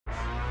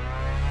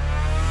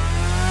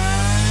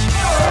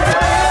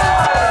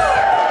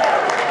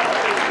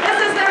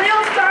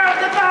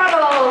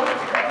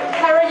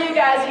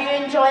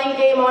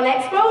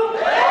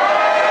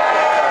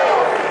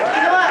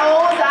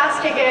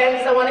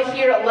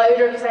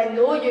louder because I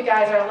know you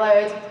guys are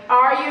loud.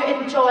 Are you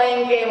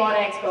enjoying Game On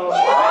Expo?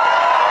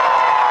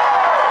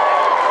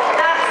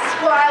 That's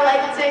what I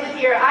like to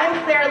hear.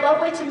 I'm Claire,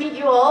 lovely to meet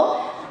you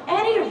all.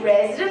 Any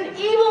Resident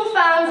Evil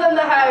fans in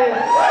the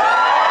house?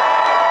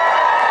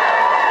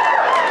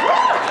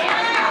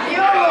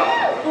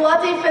 You're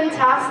bloody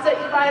fantastic,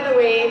 by the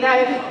way. Now,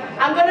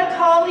 I'm going to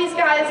call these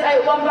guys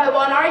out one by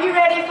one. Are you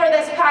ready for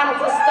this panel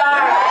to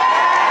start?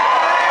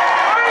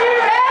 Are you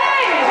ready?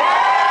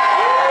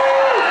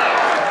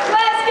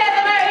 Let's get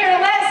them out here.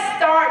 Let's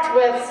start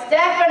with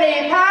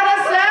Stephanie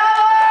Panisello.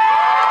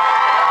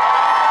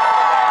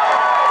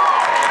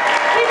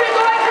 Keep it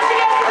going till she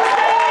gets to the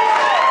stage.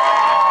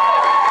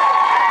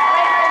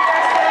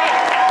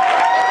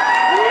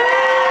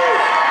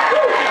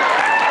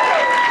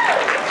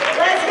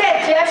 Let's get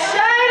Jeff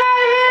Schine out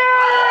here.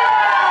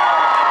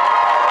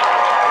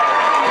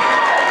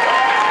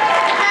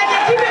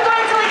 Maggie, keep it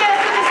going till he gets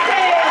to the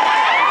stage.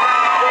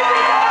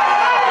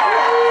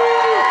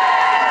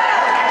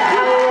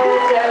 Hello,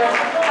 Jeff.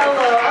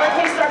 Hello. I like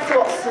how you start to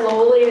walk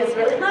slowly. It's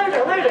really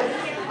louder, louder.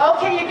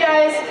 Okay, you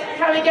guys,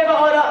 can we give it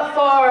all up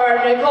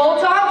for Nicole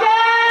Tompkins?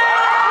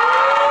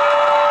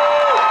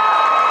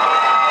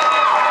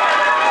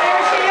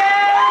 There she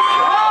is.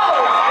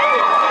 Whoa.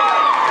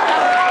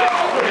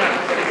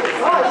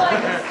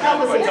 Help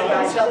the safety,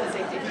 guys. Help the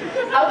safety.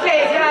 Okay,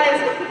 guys,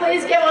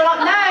 please give it up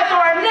now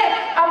for Nick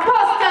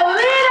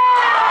Apostolides.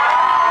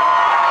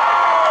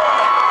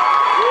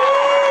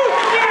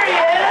 Here he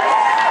is.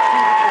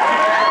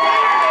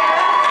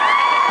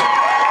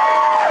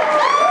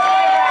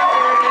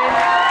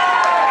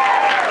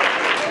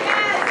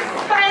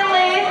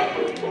 Finally,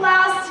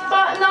 last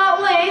but not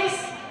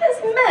least, is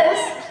Miss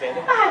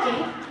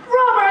Maggie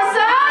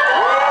Robertson.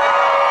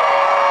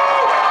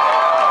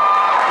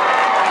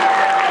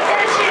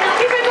 There she is.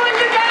 Keep it going,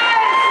 you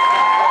guys.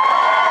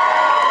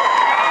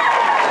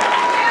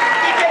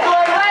 Keep it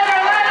going louder,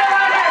 louder,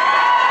 louder.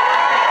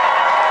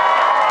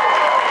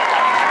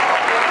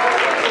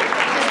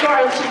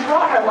 She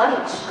brought her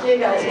lunch. You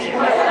guys, take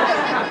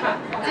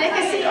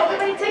a seat.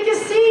 Everybody take a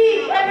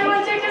seat.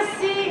 Everyone take a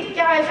seat.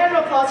 Guys, round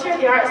of applause. Here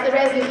they are. It's the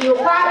Resident Evil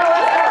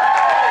panelists.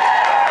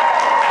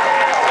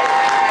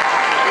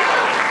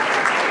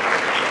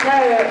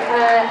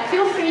 Now,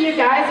 feel free, you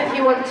guys, if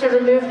you want to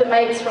remove the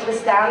mics from the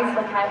stands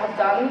like I have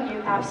done,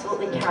 you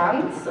absolutely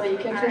can, so you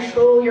can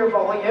control your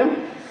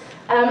volume.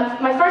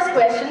 My first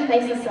question,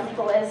 nice and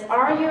simple, is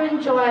are you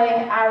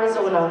enjoying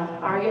Arizona?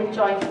 Are you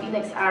enjoying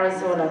Phoenix,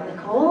 Arizona?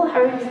 Nicole,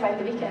 how have you found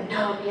the weekend?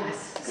 Oh,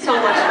 yes. So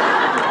much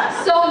fun.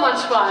 So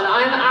much fun.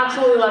 I'm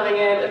absolutely loving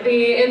it.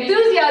 The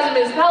enthusiasm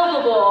is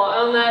palpable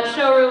on that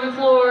showroom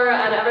floor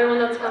and everyone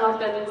that's come up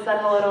and said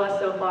hello to us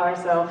so far,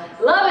 so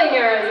loving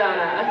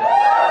Arizona.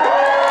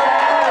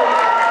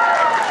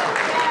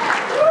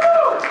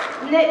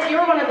 Nick, you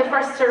were one of the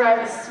first to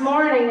arrive this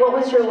morning. What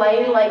was your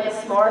line like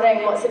this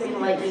morning? What's it been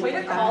like? Way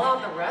to call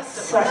out the rest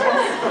of Sorry. us.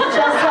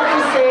 Just have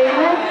to say,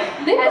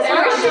 Nick was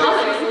Everyone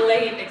else was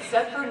late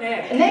except for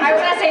Nick. Nick, I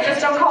was gonna say,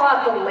 just don't call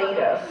out the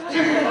latest.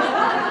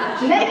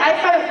 Nick,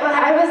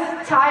 I was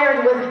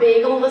tired with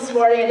bagel this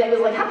morning and it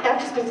was like, hi, I've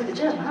just been to the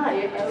gym,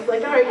 hi. I was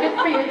like, all right, good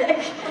for you, Nick.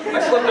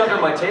 I slept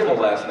under my table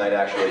last night,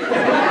 actually.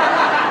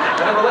 I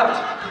never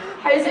left.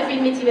 How's it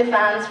been meeting the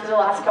fans for the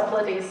last couple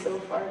of days so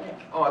far, Nick?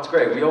 Oh, it's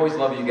great. We always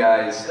love you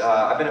guys.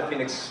 I've been to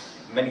Phoenix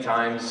many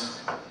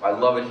times. I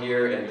love it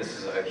here, and this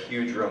is a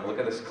huge room. Look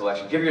at this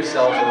collection. Give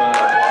yourselves a round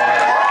of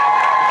applause.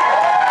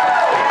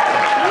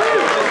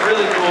 It's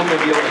really cool to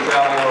be able to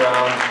travel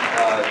around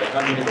the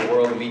country and the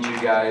world and meet you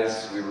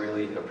guys. We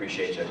really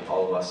appreciate you,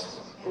 all of us.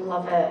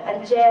 Love it.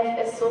 And Jeff,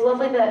 it's so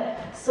lovely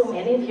that so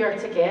many of you are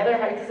together.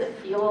 How does it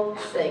feel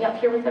sitting up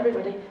here with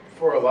everybody?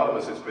 For a lot of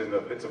us, it's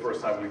the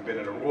first time we've been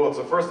in a room. Well, it's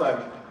the first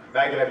time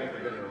Maggie and I have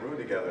been in a room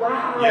together.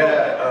 Wow.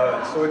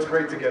 Yeah. So it's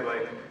great to get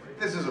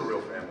this is a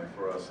real family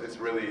for us. It's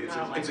really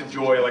it's a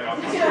joy. Like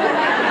I'm.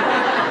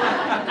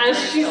 As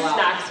she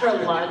snacks her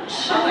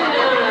lunch.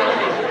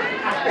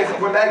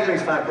 When Maggie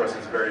makes time for us,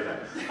 it's very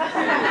nice.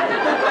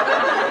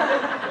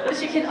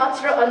 She can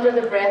utter it under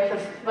the breath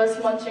of us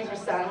munching her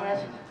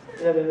sandwich.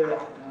 I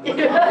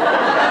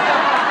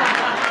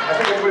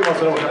think everybody wants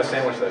to know what kind of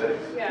sandwich that is.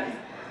 Yeah.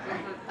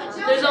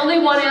 There's only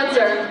one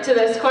answer to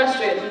this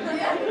question,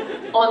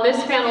 on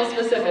this panel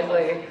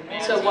specifically,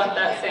 to what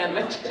that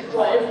sandwich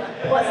was.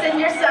 What's in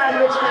your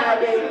sandwich,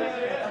 Maggie?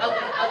 A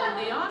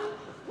Leon?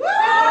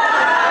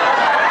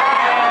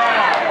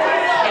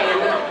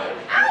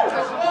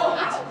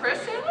 That's a Chris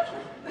sandwich?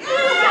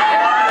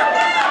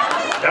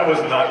 That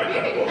was not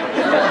regrettable.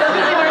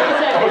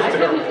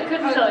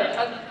 Couldn't tell you. A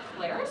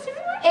Clara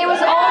sandwich? It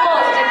was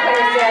almost a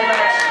clear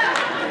sandwich.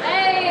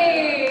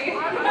 Hey!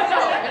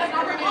 It's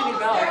not ringing any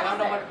bells. I don't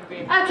know what it could be.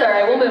 That's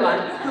alright, we'll move on.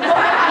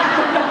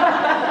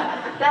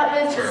 That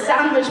was the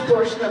sandwich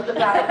portion of the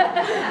panel.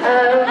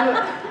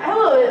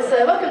 Hello, it's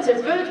welcome to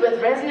Food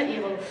with Resident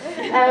Evil.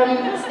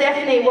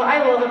 Stephanie, what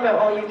I love about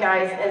all you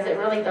guys is it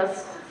really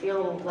does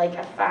feel like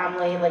a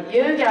family. Like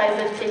you guys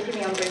have taken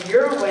me under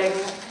your wing.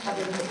 I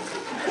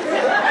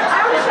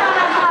was trying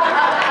to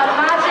have a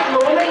magic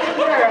moment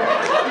here,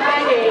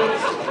 Maggie.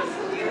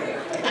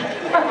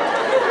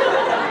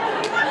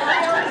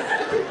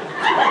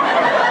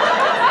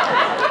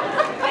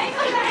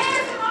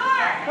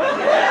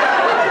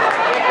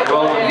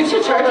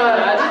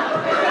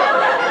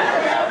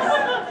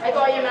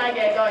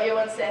 show you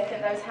 1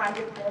 second. I was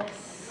handed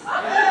this.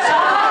 I'm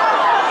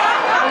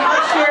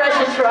not sure I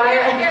should try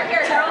it. Here,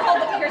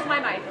 hold it. Here's my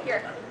mic.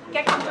 Here,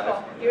 get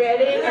comfortable. You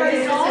ready?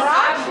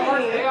 Yeah,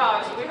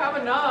 so we have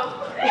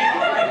enough.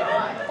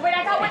 Wait,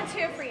 I got one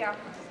too for you.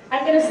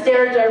 I'm going to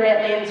stare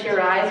directly into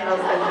your eyes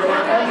whilst I'm doing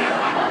this.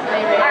 Are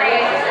you ready? All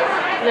right.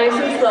 Nice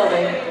and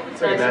slowly.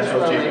 It's like a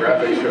National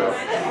Geographic show.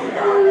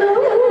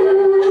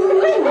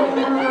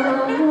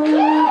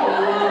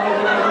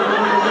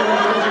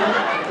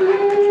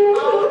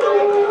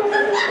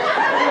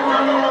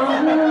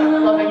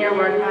 Loving your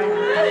work, man.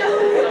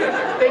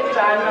 Big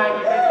fan, man.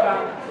 Big fan.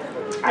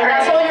 And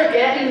that's all you're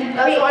getting.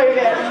 That's all you're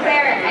getting.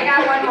 Fair, I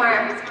got one more.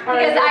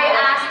 Because I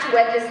asked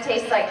what this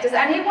tastes like. Does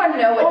anyone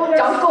know what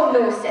Dunkel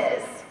Mousse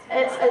is?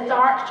 It's a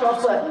dark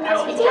chocolate.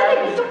 That's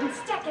Damn it, you don't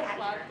stick it at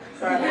me.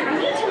 Sorry. I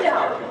need to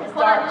know. It's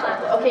dark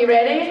chocolate. Okay,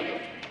 ready?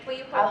 Will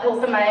you I'll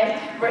hold the mic.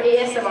 We're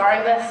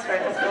ASMRing this.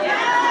 Right, let's go.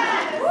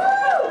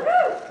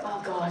 Oh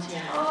God,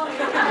 yeah.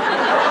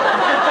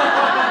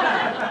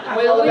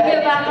 Will we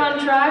get back on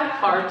track?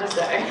 Hard to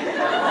say.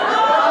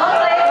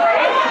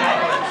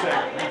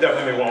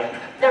 Definitely won't.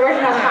 There was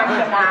no time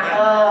for that.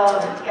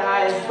 Oh,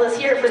 guys, let's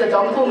hear it for the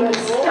Dunkel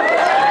Mousse.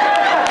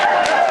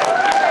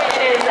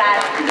 It is that.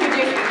 You do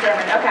speak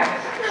German. Okay.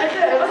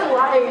 I wasn't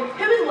lying.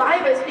 Who is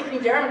lying about speaking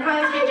German? How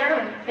do I speak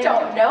German?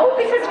 Don't know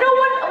because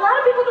a lot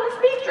of people don't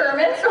speak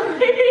German, so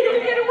maybe you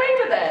can get away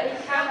with it.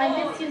 Ein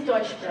bisschen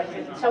Deutsch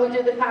sprechen. Shall we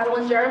do the paddle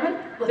in German?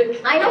 Look.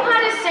 I know how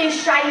to say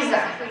Scheiße.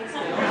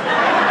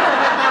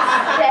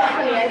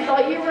 Stephanie, I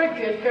thought you were a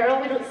good girl.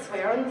 We don't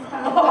swear on this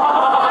panel.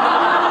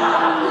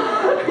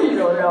 You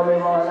don't know me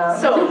well enough.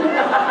 So,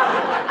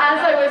 as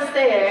I was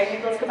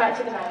saying, let's go back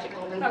to the magic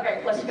moment.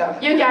 Okay, let's go.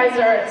 You guys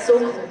are so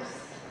close.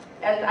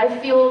 And I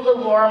feel the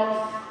warmth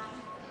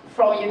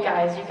from you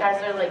guys. You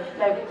guys are like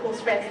now close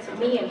friends to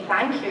me, and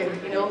thank you,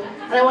 you know.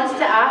 And I wanted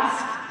to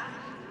ask,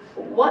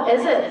 what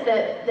is it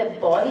that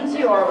bonds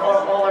you or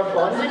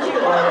bonded you?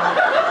 Or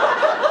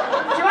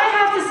do I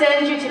have to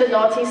send you to the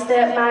naughty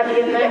step,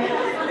 Maggie and Nick?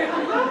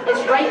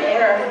 It's right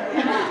there.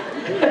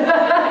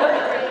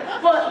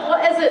 What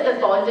is it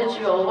that bonded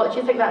you all? What do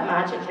you think that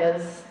magic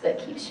is that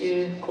keeps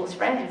you close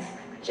friends?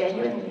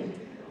 Genuinely.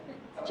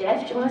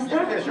 Jeff, do you want to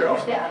start? Yeah, sure.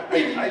 Yeah.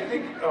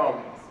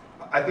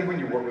 I think when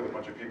you work with a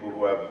bunch of people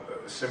who have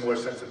similar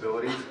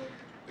sensibilities,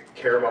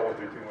 care about what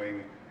they're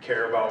doing,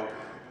 care about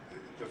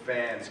the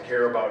fans,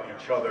 care about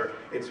each other,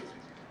 it's...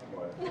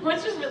 What? No,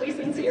 it's just really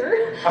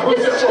sincere. It's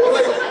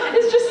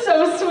It's just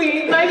so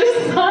sweet. And I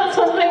just thought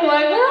something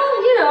like,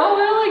 well, you know, I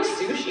like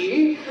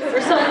sushi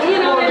or something, you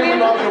know what I mean?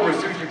 Not over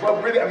sushi,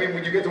 but really, I mean,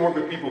 when you get to work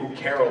with people who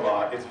care a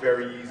lot, it's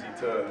very easy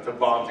to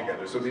bond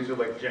together. So these are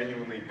like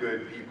genuinely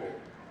good people,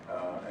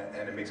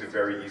 and it makes it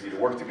very easy to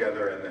work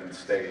together and then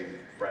stay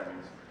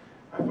friends.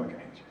 I fucking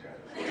hate you guys.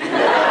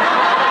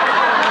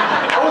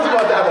 I was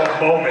about to have a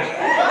moment.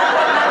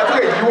 That's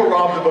okay, you were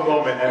robbed of a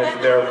moment and it's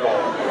their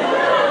fault.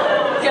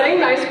 Getting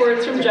nice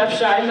words from Jeff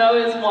Schine, though,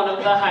 is one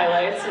of the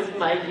highlights of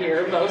my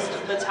year most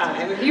of the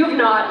time. If you've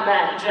not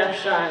met Jeff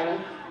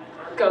Schine,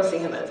 go see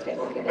him at his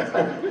table.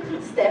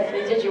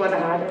 Stephanie, did you want to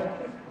add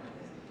anything?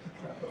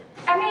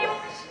 I mean,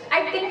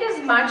 I think as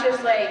much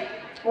as like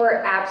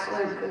we're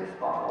absolute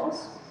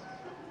goofballs,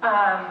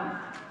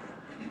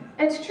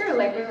 it's true,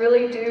 like we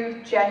really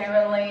do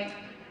genuinely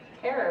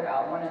care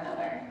about one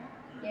another.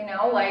 You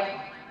know, like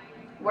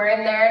we're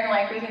in there and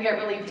like we can get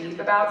really deep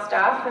about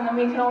stuff, and then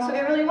we can also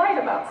get really light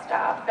about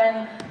stuff.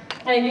 And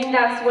I think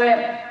that's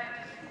what,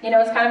 you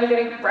know, it's kind of a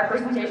good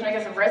representation, I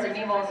guess, of Resident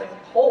Evil as a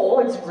whole.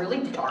 It's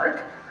really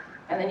dark.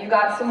 And then you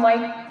got some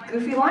like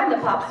goofy line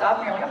that pops up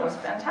and you're like, oh, that was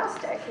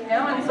fantastic, you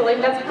know? And so like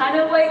that's kind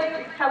of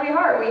like how we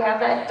are. We have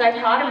that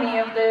dichotomy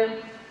of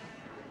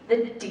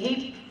the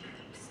deep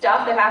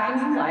stuff that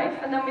happens in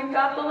life, and then we've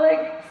got the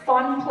like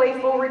fun,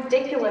 playful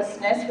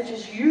ridiculousness, which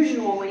is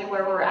usually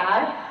where we're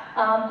at.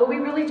 But we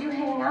really do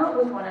hang out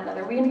with one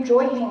another. We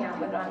enjoy hanging out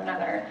with one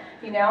another,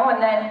 you know?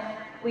 And then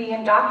we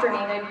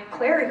indoctrinated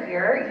Claire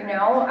here, you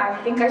know? I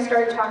think I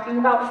started talking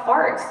about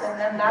farts, and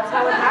then that's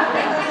how it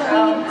happened.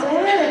 We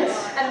did.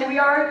 And we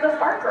are the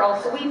fart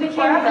girls. We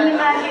became me,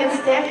 Maggie, and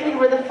Stephanie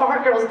were the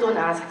fart girls. Don't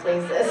ask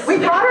places. We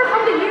got her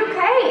from the UK,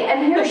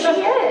 and here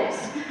she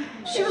is.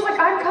 She was like,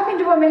 I'm coming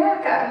to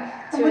America.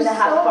 2.5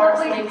 farts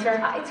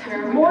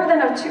later. More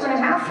than a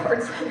 2.5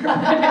 farts later.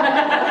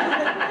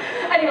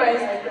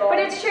 Anyways, but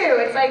it's true.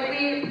 It's like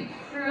we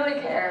really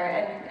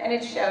care, and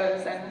it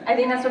shows. And I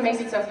think that's what makes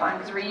it so fun,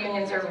 because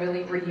reunions are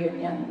really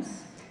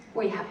reunions.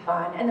 We have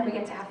fun, and then we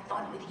get to have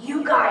fun with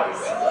you guys.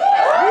 So,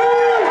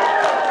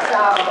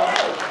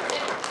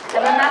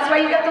 and then that's why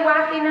you get the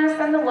wackiness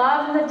and the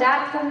love and the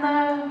depth and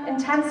the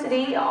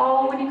intensity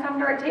all when you come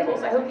to our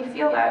tables. I hope you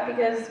feel that,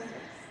 because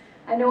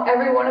I know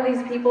every one of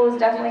these people is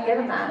definitely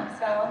given that.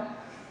 So,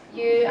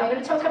 I'm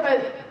going to talk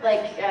about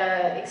like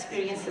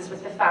experiences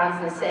with the fans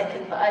in a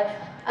second, but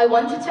I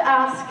wanted to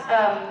ask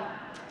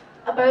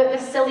about the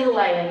silly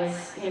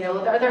lines. You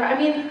know, I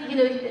mean, you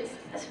know,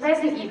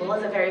 Resident Evil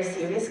is a very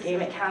serious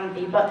game. It can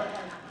be, but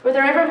were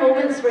there ever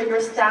moments where you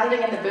were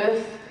standing in the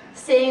booth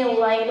saying a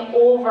line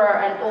over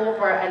and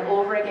over and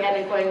over again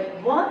and going,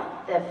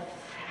 what the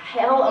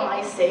hell am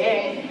I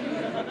saying?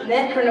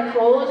 Nick or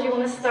Nicole, do you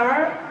want to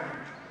start?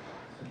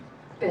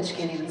 Bitch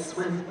can't even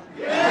swim.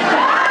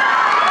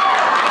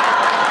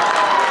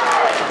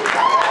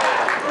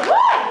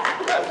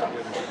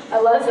 I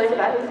love saying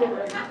that.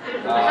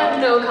 I had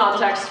no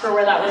context for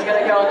where that was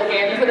going to go in the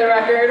game, for the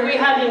record. We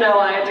had no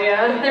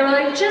idea. They were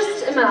like,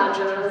 just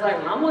imagine. I was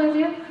like, I'm with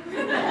you.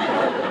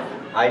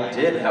 I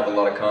did have a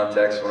lot of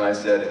context when I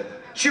said,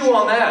 chew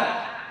on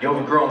that, you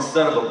overgrown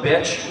son of a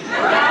bitch.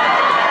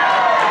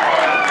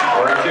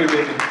 Or two,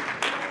 baby.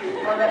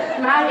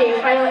 Maggie,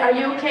 finally, are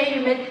you okay?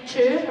 You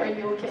mid-chew? Are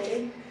you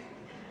okay?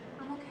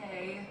 I'm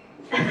okay.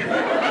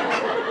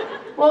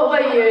 What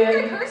about you?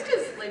 Very cursed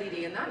as Lady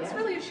D, and that's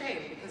really a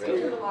shame because we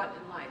do a lot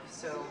in life.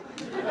 So,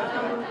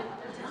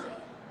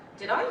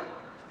 did I?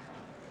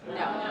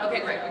 No.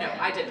 Okay, great. No,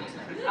 I didn't.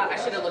 I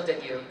should have looked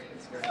at you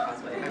because you're in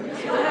cosplay.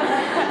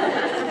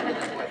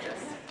 That's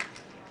gorgeous.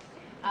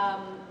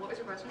 What was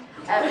your question?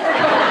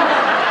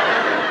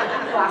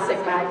 Classic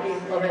Maggie,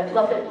 love it,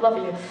 love it, love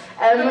you.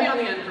 Put me on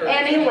the end for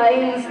Any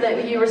lines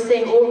that you were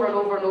saying over and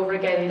over and over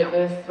again in the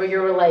booth where you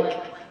were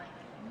like,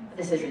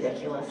 this is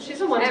ridiculous?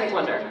 She's a one-take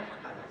wonder.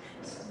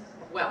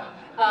 Well,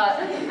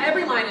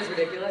 every line is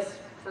ridiculous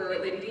for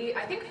Lady D.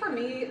 I think for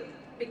me,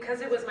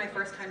 because it was my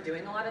first time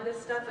doing a lot of this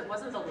stuff, it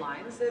wasn't the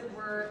lines that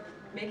were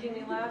making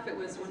me laugh. It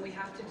was when we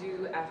have to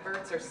do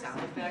efforts or sound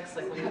effects,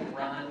 like when you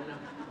run,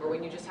 or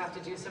when you just have to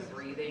do some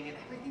breathing, and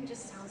everything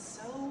just sounds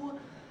so,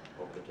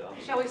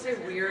 shall we say,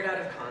 weird out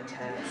of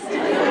context. You're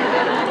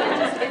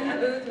just in the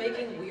booth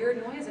making weird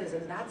noises,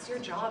 and that's your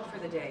job for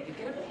the day. You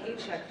get a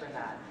paycheck for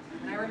that.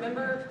 And I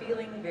remember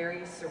feeling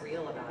very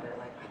surreal about it.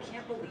 Like, I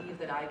can't believe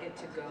that I get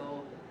to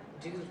go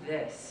do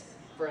this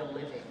for a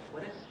living.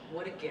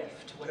 What a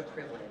gift, what a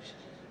privilege.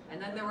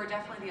 And then there were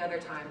definitely the other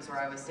times where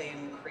I was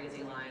saying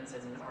crazy lines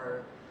and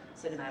our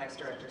cinematics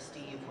director,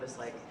 Steve, was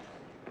like,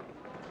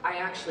 I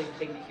actually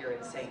think you're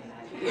insane,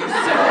 Maggie.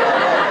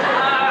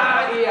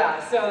 Yeah,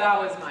 so that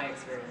was my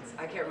experience.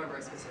 I can't remember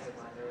a specific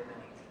line, there were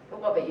many. But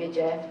what about you,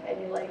 Jeff?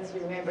 Any lines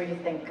you remember you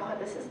think, God,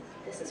 this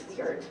is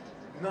weird?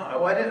 No,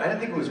 I didn't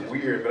think it was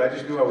weird, but I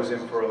just knew I was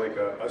in for like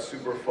a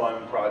super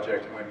fun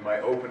project when my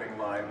opening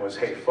line was,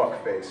 hey,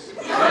 fuckface.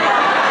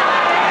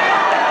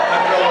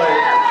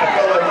 I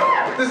felt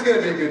like this is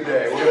gonna be a good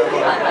day. We're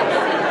gonna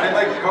have and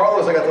like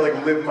Carlos, I got to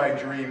like live my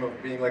dream of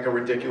being like a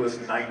ridiculous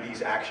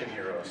 90s action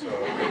hero. So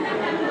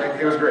like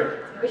it was great.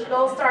 We should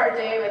all start a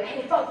day with,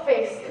 hey, fuck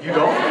face. You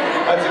don't?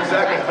 That's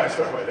exactly how I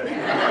start my day.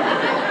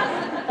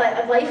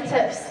 Like life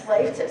tips,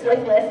 life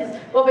lessons.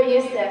 What about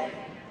you, Steph?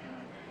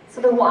 So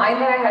the line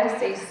that I had to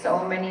say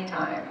so many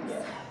times.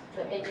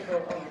 That made you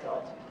go, oh my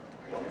God.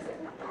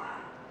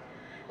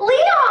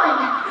 Leon!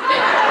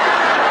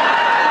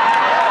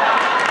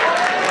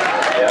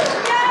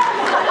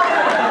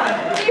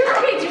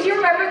 Did you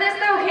remember this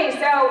though? Okay,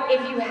 so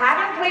if you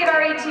haven't played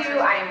RE2,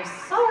 I'm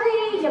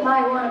sorry, you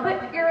might want to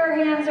put your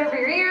hands over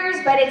your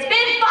ears, but it's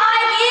been 5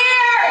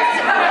 years,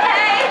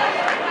 okay?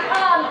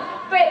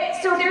 But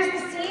so there's the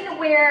scene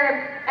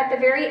where at the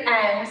very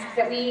end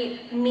that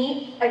we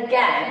meet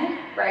again,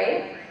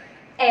 right?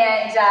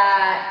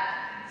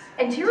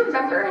 And do you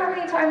remember how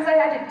many times I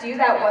had to do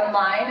that one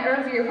line? I don't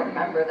know if you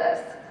remember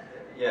this.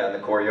 Yeah, in the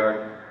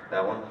courtyard,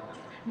 that one.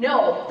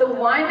 No, the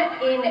one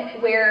in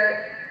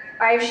where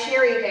I have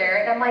Sherry there,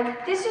 and I'm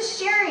like, this is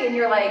Sherry, and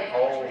you're like,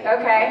 Oh.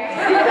 okay.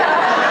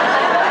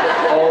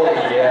 Oh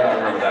yeah, I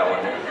remember that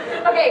one.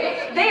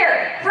 Okay,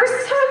 there, for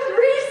some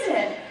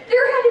reason,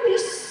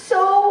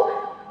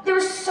 there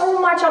was so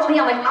much on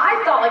Leon. Like,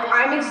 I thought, like,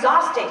 I'm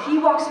exhausted. He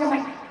walks in, I'm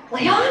like,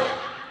 Leon?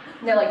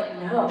 And they're like,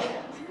 no.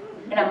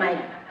 And I'm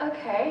like,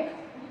 okay.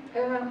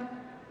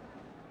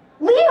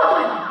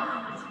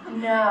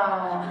 Leon!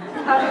 No.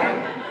 Okay.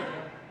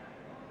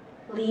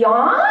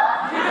 Leon?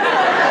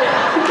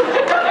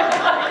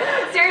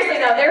 Seriously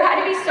though, there had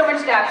to be so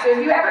much depth. So if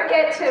you ever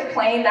get to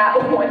playing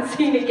that one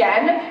scene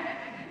again,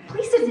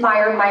 please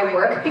admire my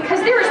work because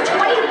there is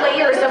 20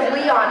 layers of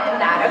Leon in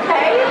that,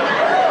 okay?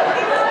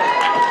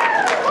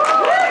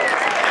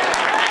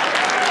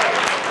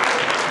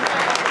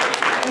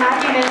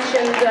 Maggie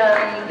mentioned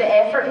the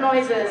effort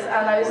noises,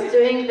 and I was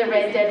doing the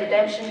Red Dead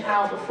Redemption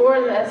panel before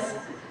this,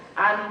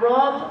 and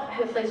Rob,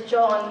 who plays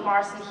John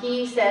Marston,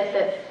 he said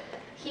that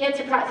he had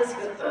to practice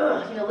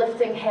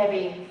lifting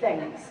heavy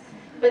things.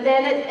 But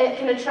then it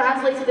kind of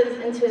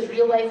translated into his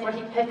real life where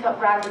he'd pick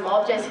up random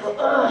objects and go,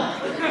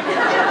 ugh.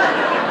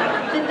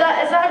 Has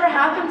that ever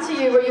happened to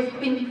you where you've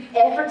been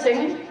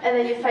efforting and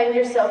then you find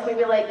yourself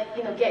maybe like,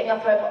 getting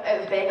up out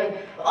of bed going,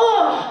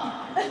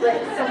 oh!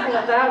 Like something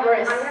like that where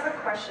it's... I have a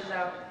question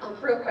though,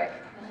 real quick.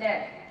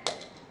 Nick,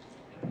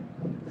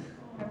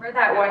 remember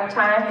that one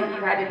time that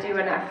you had to do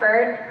an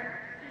effort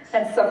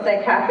and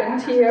something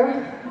happened to you?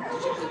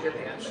 Did you poop your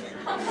pants?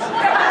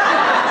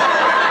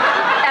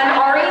 And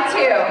RE2.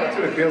 That's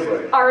what it feels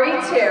like.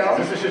 RE2.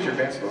 Is this the shit your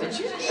pants for? Did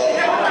you?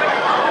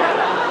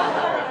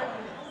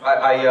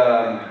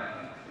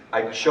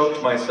 I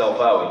choked myself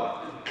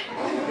out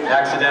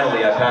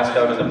accidentally, I passed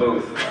out in the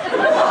booth. Did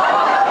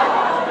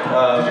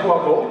you go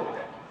out cold?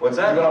 What's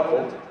that? You went out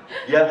cold?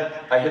 Yeah,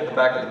 I hit the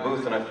back of the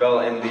booth and I fell,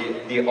 and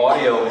the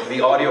audio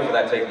for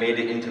that take made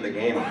it into the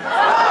game.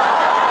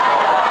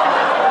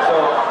 So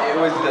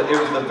it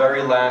was the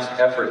very last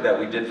effort that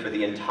we did for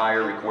the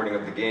entire recording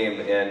of the game,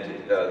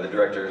 and the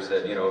director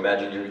said, you know,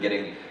 imagine you're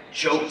getting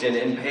choked and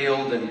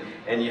impaled, and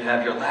you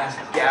have your last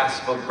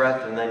gasp of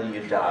breath, and then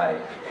you die.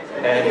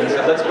 And he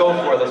said, let's go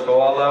for it, let's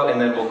go all out, and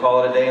then we'll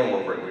call it a day, and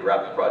we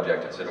wrap the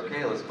project. I said,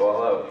 okay, let's go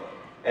all out.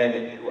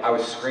 And I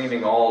was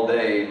screaming all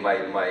day.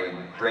 My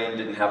brain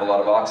didn't have a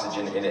lot of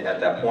oxygen in it at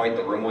that point.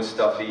 The room was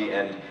stuffy,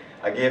 and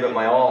I gave it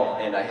my all.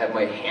 And I had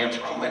my hands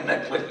around my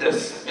neck like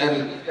this.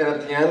 And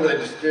at the end, I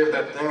just gave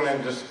that thing,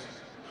 and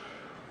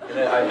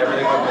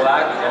everything went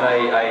black. And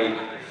I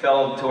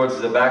fell towards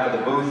the back of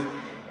the booth.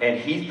 And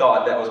he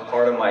thought that was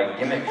part of my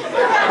gimmick.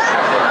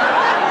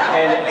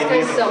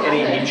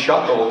 And he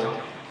chuckled.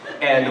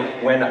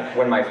 And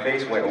when my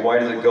face went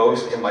white as a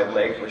ghost and my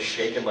leg was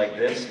shaking like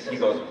this, he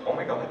goes, oh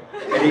my God.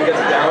 And he gets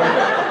down,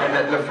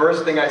 and the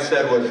first thing I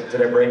said was,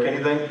 did I break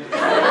anything?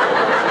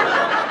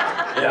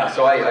 Yeah,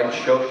 so I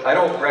choked. I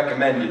don't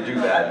recommend you do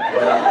that,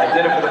 but I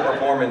did it for the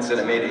performance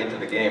and it made it into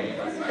the game.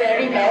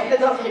 Very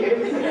method of you.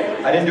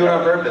 I didn't do it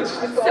on purpose.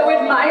 So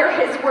admire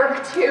his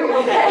work too,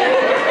 okay?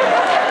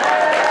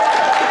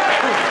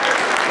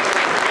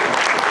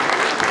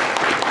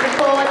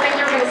 Nicole, I think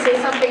you're going to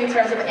say something in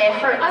terms of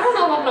effort. I don't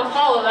know if I'm going to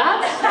follow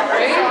that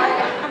story.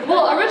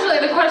 Well, originally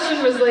the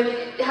question was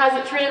like, has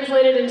it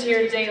translated into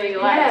your daily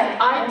life? Yeah.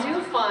 I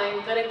do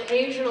find that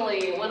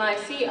occasionally when I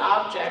see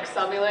objects,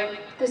 I'll be like,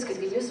 this could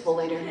be useful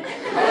later. You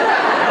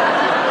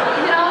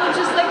know,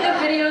 just like the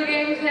video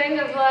game thing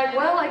of like,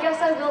 well, I guess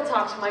I will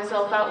talk to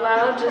myself out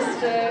loud just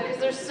because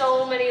there's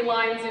so many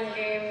lines in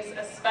games,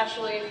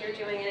 especially if you're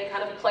doing any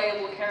kind of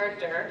playable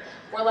character,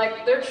 where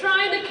like they're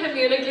trying to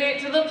communicate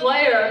to the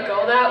player,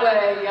 go that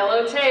way,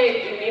 yellow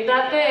tape, you need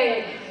that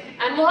thing.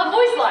 And we'll have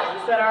voice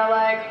lines that are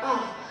like,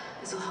 oh,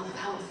 this will help with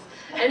health.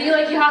 And you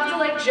have to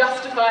like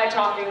justify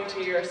talking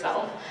to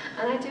yourself.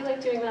 And I do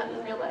like doing that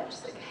in real life,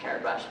 just like a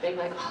hairbrush, being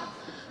like, oh,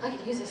 I can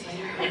use this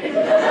later.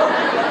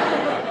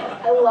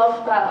 I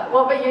love that.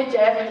 What about you,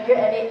 Jeff? Have you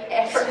got any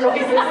effort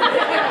noises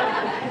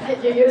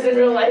that you use in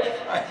real life?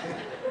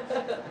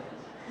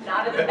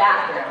 Not in the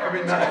bathroom. I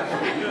mean,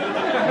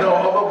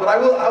 no, but I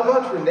will. I'll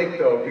vouch for Nick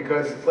though,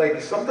 because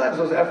like sometimes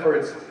those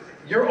efforts,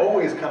 you're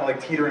always kind of like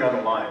teetering on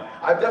the line.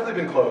 I've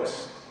definitely been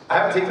close. I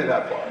haven't taken it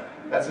that far.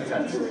 That's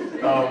intense.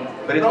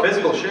 But it's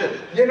physical shit.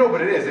 Yeah, no,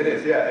 but it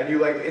is, yeah. And you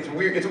like, it's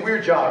weird. It's a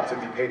weird job to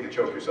be paid to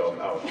choke yourself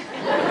out.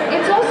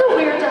 It's also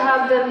weird to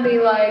have them be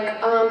like,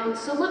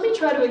 so let me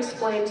try to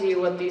explain to you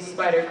what these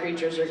spider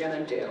creatures are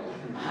gonna do.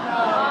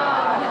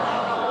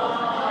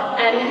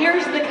 And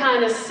here's the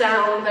kind of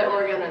sound that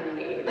we're gonna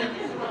need. And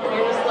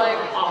you're just like,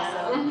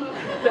 awesome.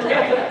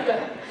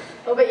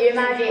 What about you,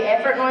 Maggie?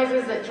 Effort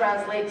noises that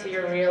translate to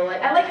your real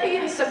life. I like how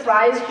you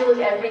surprise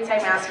Julie every time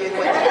I ask you a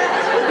question.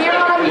 You're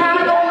on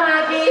panel,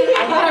 Maggie.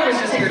 I thought I was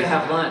just here to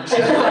have lunch.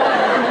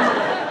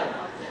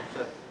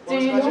 Do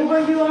you know where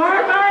you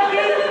are,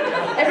 Maggie?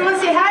 Everyone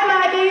say hi,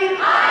 Maggie.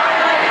 Hi.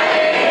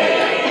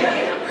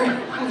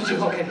 How did you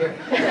all get here?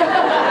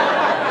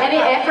 Any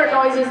effort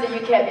noises that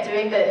you kept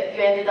doing that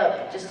you ended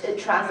up just it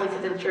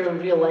translated into your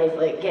real life,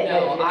 like getting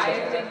out of your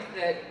chair? I think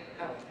that.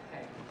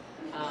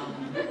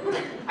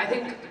 I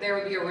think there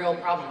would be a real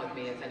problem with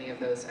me if any of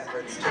those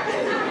efforts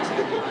translated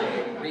into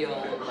my real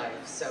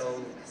life.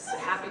 So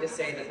happy to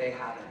say that they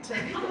haven't.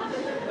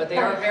 But they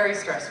are very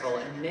stressful.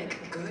 And Nick,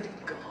 good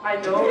God. I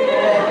know.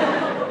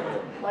 Yeah.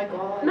 My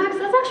God. Max,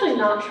 that's actually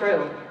not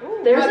true.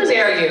 How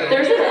dare you?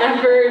 There's an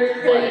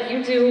effort that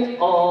you do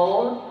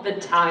all the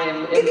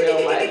time in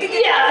real life.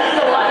 Yeah, that's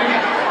the one.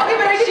 Okay,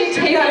 but I She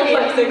table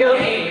flips and goes.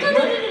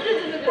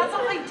 That's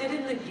all I did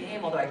in the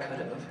game, although I could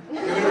have.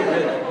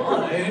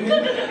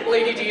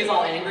 Lady D is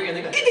all angry and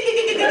they go.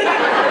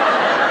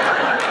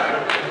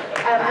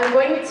 I'm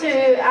going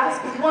to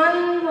ask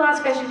one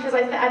last question because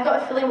I've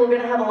got a feeling we're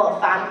going to have a lot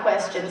of fan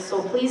questions.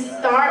 So please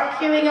start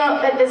queuing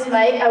up at this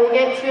mic. I will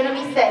get to you in a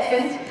wee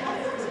second.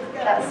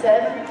 That's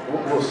it.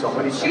 Will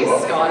somebody She's show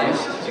up? Scottish. I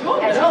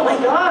know, my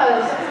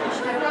God.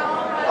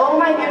 Oh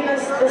my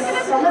goodness,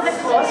 some of the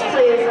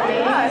cosplay is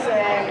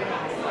amazing.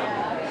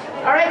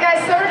 All right,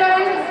 guys, settle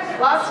down.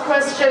 Last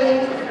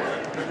question.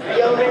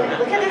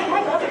 Look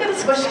at the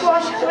squish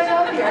squash going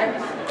on here.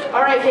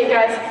 All right, okay,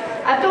 guys.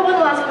 I've got one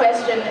last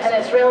question, and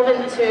it's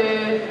relevant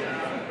to.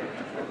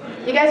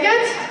 You guys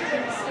good?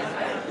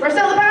 We're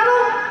still the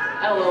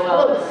panel?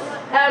 LOL.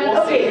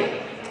 Okay.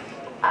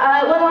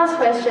 One last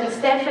question,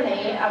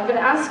 Stephanie. I'm going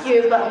to ask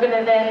you, but I'm going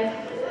to then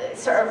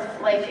sort of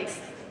like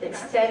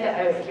extend it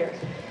out here.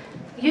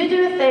 You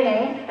do a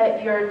thing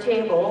at your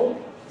table.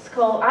 It's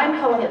called. I'm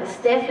calling it the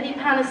Stephanie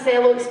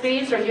Panisello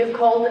experience, or you've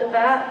called it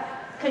that.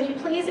 Can you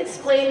please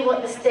explain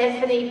what the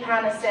Stephanie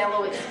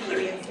Panisello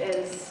experience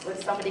is when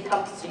somebody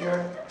comes to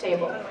your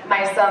table?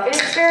 My selfie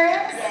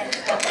experience?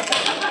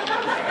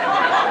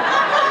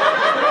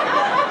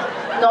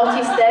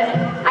 naughty step.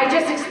 I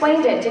just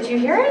explained it. Did you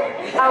hear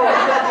it? Oh.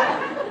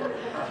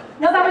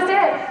 No, that was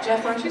it.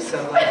 Jeff, aren't you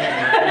so glad you've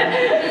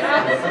met me?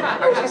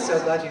 Aren't you so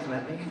glad you've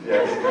met me?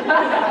 Yes.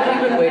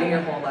 Have you been waiting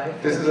your whole life?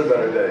 This is a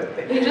better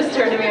day. He just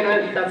turned to me and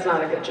went, "That's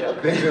not a good joke."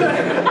 What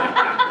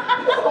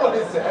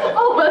is that?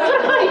 Oh, that's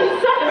what he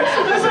said.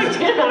 I was like,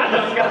 "Yeah,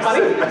 that's kind of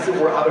funny." I said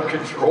we're out of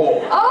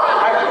control.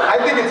 Oh! I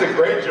think it's a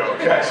great joke,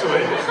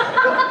 actually.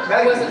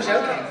 I wasn't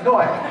joking. No,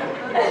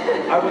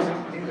 I wasn't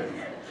either.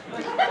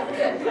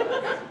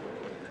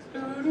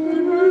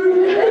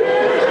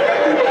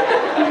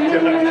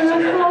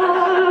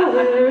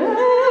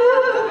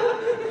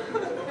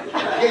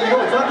 Yeah, you know,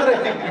 it's not that I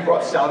think we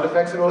brought sound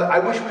effects and all that. I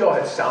wish we all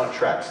had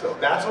soundtracks, though.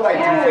 That's what I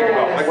do think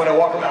about. Like when I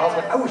walk around the house, I'm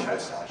like, I wish I had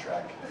a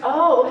soundtrack.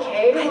 Oh,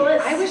 okay. Well,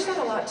 let's... I wish that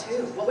a lot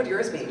too. What would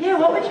yours be? Yeah,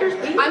 what would yours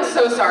be? I'm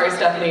so sorry,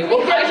 Stephanie.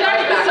 We'll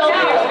hijack the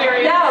selfie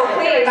experience. No,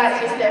 please.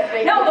 Back to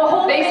Stephanie. No, the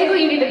whole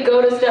Basically, you need to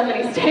go to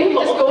Stephanie's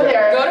table. Just go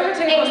there. Go to her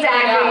table.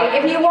 Exactly.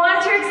 If you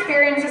want to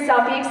experience a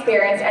selfie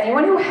experience,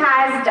 anyone who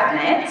has done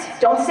it,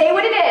 don't say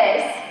what it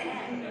is.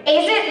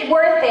 Is it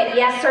worth it,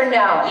 yes or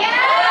no?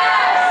 Yes!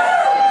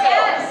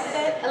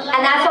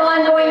 And that's all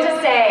I'm going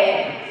to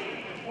say.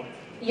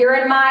 You're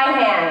in my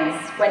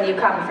hands when you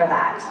come for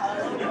that.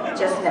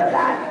 Just know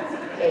that.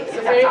 Okay,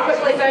 so very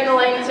quickly down the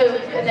line to,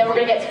 and then we're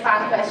going to get to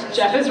fan questions.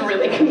 Jeff is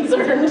really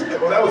concerned.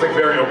 Well, that was like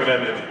very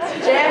open-ended.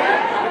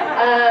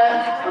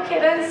 Jeff, okay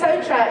then,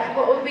 soundtrack.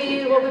 What would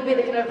be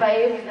the kind of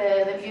vibe,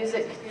 the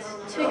music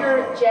to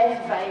your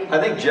Jeff vibe? I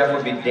think Jeff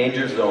would be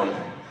Danger Zone.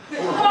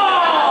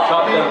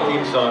 Top Gun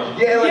theme song.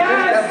 Yeah, like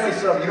there's definitely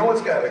some. You know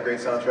what's got a great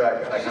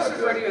soundtrack? And I I kind just of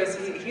feel refer to like,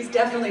 you as he's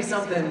definitely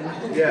something.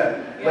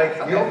 yeah, like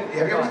you know,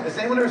 have you ever? Has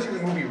anyone ever seen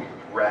the movie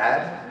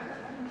Rad?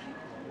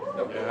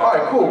 All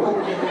right, cool.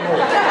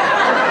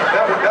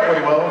 That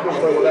went well. We'll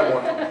talk about that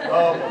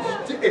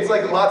one. It's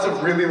like lots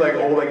of really like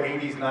old like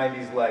 80s,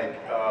 90s like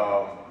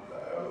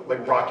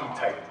Rocky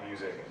type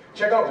music.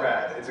 Check out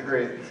Rad. It's a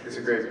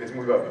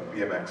movie about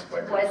BMX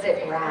bikers. Was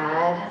it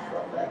rad?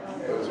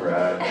 It was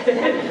rad.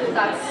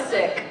 That's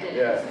sick.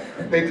 Yeah.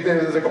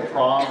 There's like a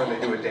prom and they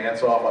do a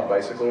dance off on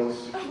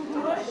bicycles. I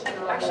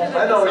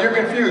know you're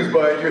confused,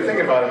 but you're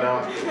thinking about it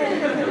now.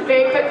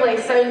 Very quickly,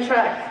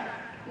 soundtrack.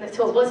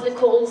 Nicole, what's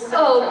Nicole's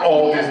soundtrack?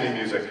 All Disney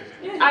music.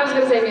 I was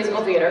going to say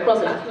musical theater.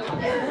 Close enough.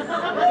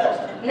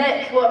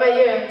 Nick, what about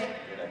you?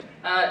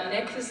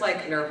 Nick is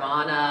like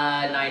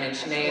Nirvana, 9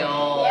 Inch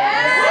Nails.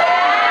 Yes!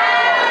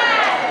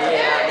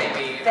 Yeah,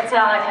 maybe.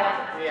 Metallica.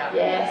 Yeah.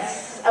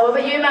 Yes. What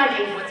about you,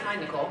 Maggie? What's mine,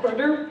 Nicole?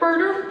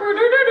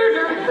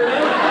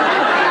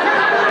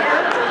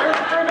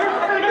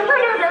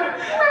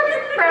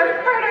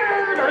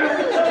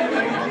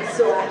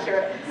 So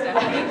accurate.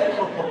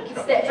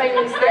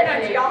 Finally,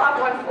 Stephanie. Do y'all have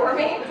one for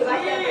me? Because I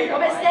can't think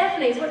What about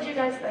Stephanie's? What do you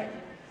guys think?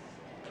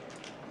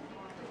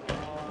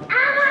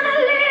 I wanna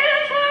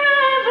live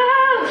forever.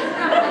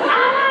 I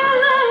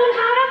wanna learn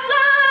how to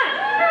fly.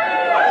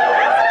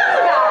 That's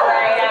about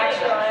right,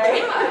 actually.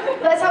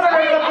 Let's have a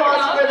round of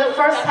applause for the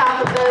first half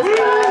of this.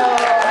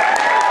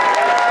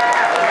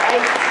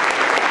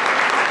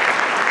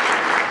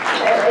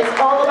 It's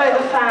all about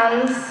the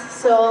fans.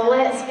 So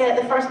let's get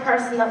the first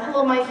person up.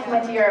 Hello, my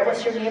dear.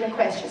 What's your name and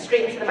question?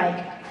 Straight into the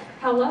mic.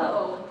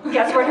 Hello.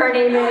 Guess what her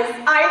name is?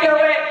 I know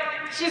it.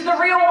 She's the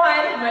real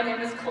one. My name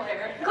is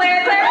Claire.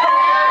 Claire.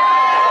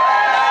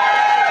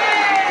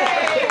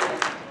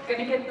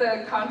 Gonna get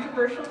the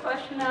controversial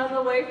question out of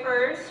the way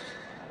first.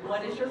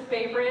 What is your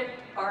favorite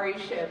RE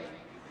ship?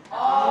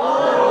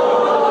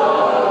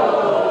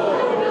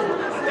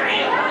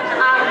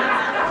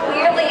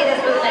 Clearly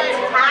this was an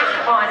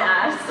attack on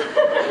us.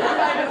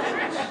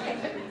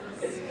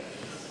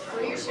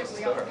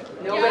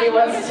 Nobody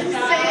wants to say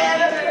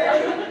it.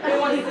 Who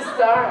wants to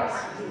start?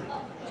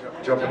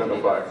 Jump into the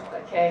fire.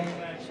 Okay,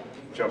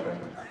 Jump in.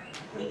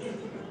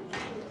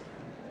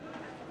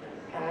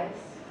 guys.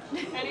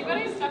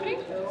 Anybody? Stephanie?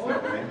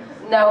 Stephanie?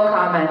 No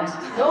comment.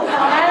 No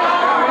comment?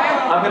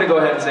 I'm gonna go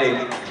ahead and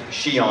say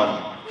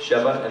Schine,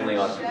 Sheva and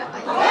Leon.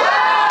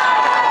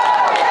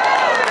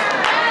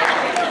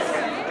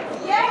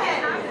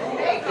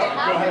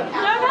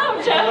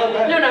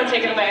 No,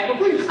 take it away.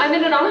 I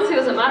mean, it honestly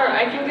doesn't matter.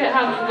 I can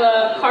have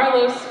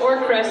Carlos or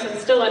Chris and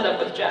still end up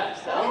with Jeff,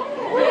 so.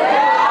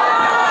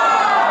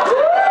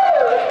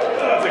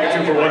 That's like a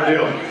 2-for-1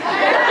 deal.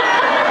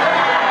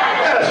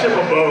 Yeah, ship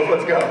them both.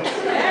 Let's go.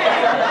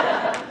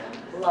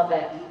 Love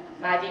it.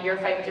 Maggie, you're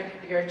fine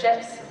with your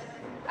chips?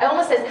 I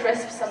almost said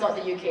crisps. I'm not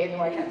the UK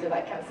anymore. I can't do that.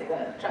 I can't say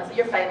that. Translate.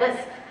 You're fine.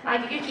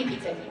 Maggie, you keep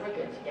eating. We're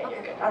good. Yeah,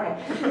 you're good. All right.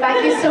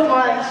 Thank you so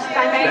much.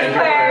 Thank you,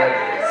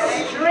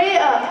 Claire. Straight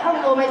up.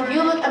 Hello, man.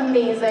 You look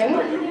amazing.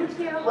 Thank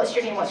you. What's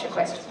your name? What's your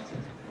question?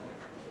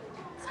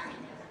 Sorry.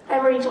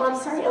 I'm Rachel. I'm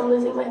sorry I'm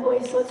losing my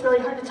voice, so it's really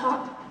hard to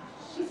talk.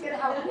 She's gonna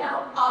help me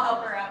out. I'll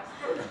help her out.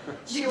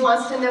 She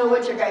wants to know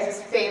what your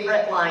guys'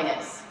 favorite line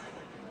is.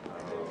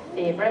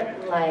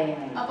 Favorite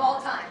line? Of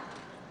all time.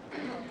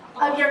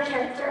 Of your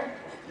character.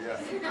 Yeah.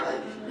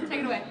 Take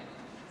it away.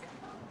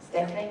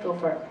 Stephanie, go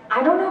for it.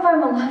 I don't know if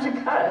I'm allowed to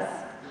cuss.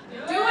 Do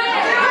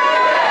it!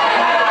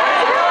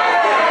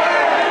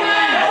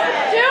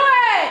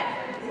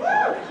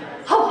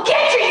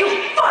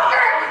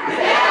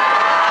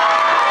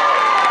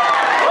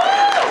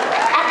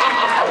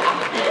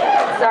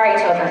 Sorry,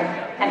 children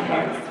and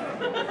parents.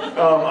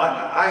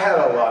 I had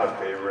a lot of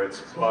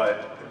favorites,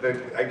 but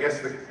I guess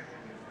the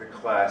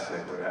classic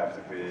would have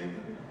to be,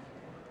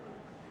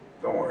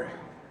 don't worry,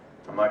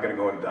 I'm not going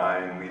to go and die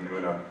and leave you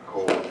in a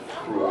cold,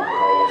 cruel,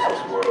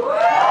 Carlos' world.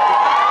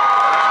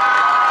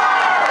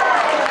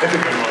 It's a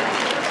good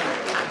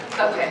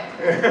one. Okay.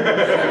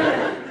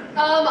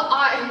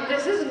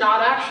 This is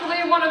not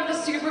actually one of the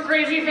super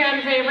crazy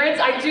fan favorites.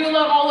 I do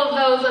love all of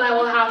those and I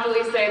will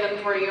happily say them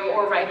for you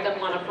or write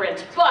them on a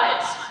print.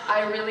 But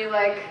I really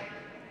like,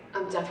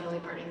 I'm definitely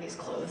burning these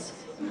clothes.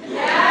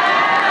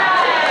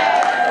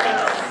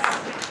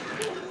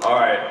 All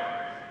right,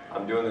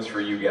 I'm doing this for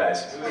you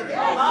guys.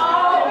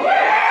 Oh,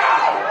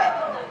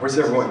 yeah! Where's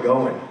everyone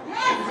going?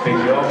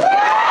 Bingo?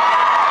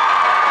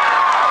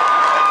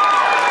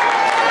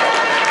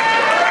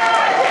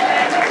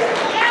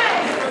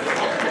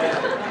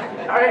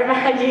 All right,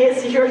 Maggie,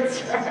 it's your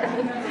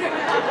turn.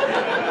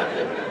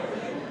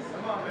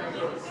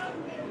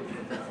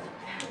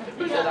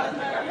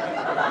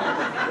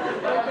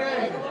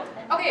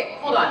 Okay,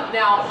 hold on.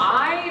 Now,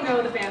 I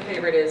know the fan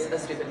favorite is a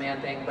stupid man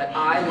thing, but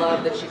I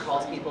love that she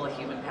calls people a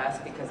human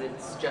pest because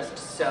it's just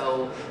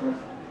so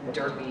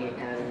derpy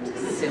and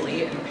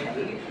silly and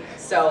petty.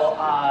 So,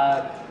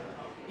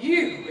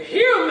 you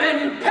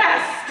human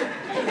pest!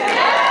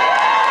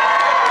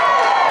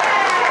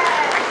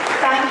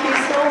 Thank you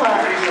so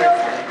much.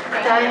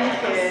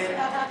 Thank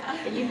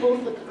you. You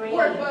both look great.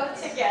 We're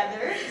both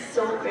together.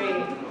 So great.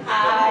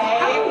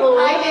 Hi. Hello.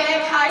 Hi,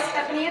 Nick. Hi,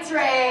 Stephanie. It's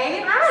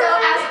Ray. Hi. So,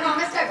 as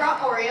promised, I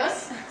brought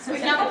Oreos, so we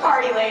can have a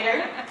party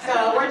later.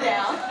 So, we're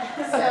down.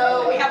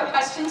 So, we have a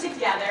question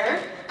together.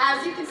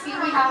 As you can see,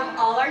 we have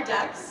all our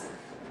ducks.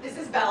 This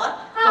is Bella.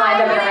 Hi,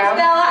 my name's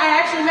Bella. I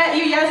actually met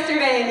you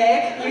yesterday,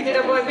 Nick. You did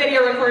a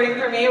video recording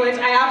for me, which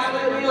I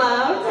absolutely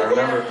loved. I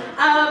remember.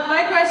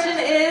 My question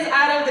is,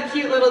 out of the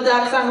cute little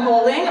ducks I'm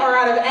holding, or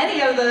out of any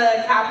of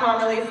the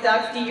Capcom released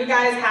ducks, do you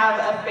guys have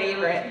a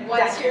favorite?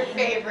 What's your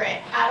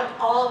favorite out of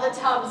all the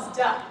Tubbs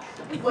duck?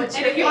 What's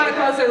And your if you want a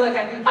favorite? closer look,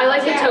 I can. I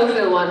like the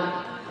tofu one.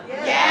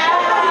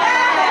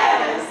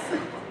 Yes!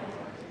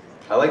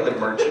 I like the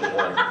merchant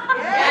one.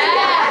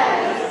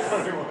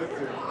 Yes!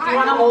 Do you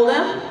want to hold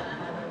him?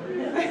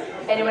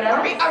 Anyone else?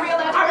 Are we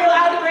allowed Are we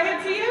allowed to bring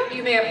it to you?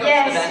 You may approach the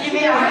Yes, bench. you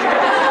may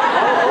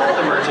have.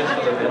 The merchant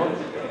for the film.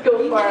 Go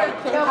for it.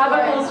 Have a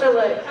closer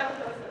look.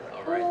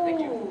 All right, thank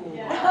you.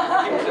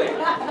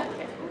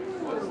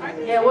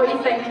 Yeah, what are you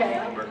thinking?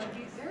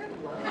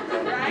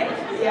 Right?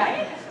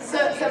 Yeah.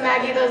 So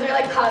Maggie, those are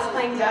like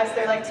cosplaying ducks.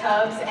 They're like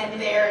Tubbs, and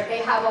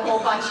they have a whole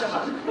bunch of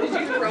them. Did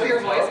you throw your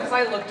voice? Because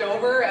I looked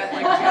over at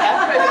like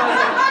Jeff and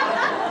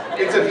I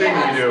It's a thing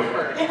we do.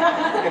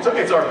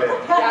 It's our bit.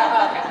 was like,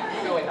 yeah,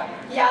 okay, go way back.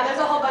 Yeah, there's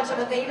a whole bunch of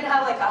them. They even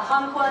have like a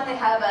hunk one. They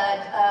have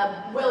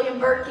a William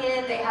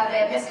Birkin. They have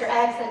a Mr.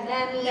 X and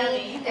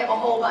Nemi. They have a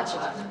whole bunch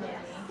of them.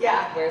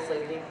 Yeah. Where's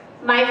Lady?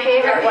 My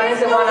favorite one is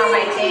the one on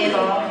my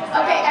table.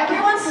 Okay,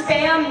 everyone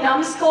spam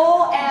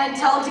numbskull and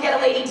tell them to get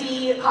a Lady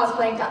D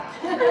cosplaying duck.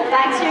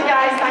 Thanks, you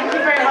guys. Thank you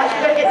very much.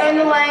 We're going to get down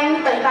the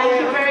line, but thank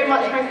you very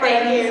much, my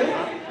friends. Thank you.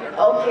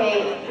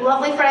 Okay,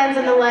 lovely friends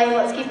in the line.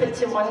 Let's keep it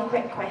to one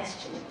quick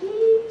question.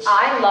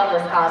 I love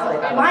this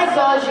cosplay. by the way. My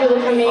God, you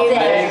look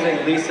amazing.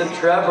 Amazing, Lisa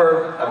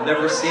Trevor. I've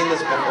never seen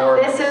this before.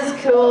 This is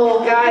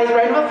cool, guys.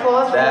 Round of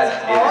applause for That this.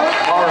 is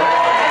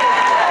horrifying.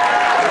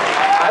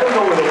 I don't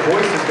know where the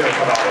voice is going to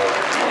come out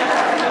of.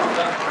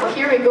 Well,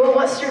 here we go.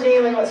 What's your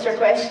name and what's your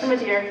question, my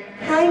dear?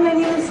 Hi, my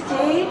name is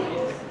Jade,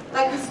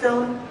 like a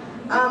stone.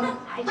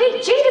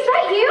 Wait, Jade, is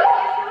that you?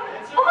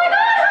 Oh my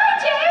God, hi,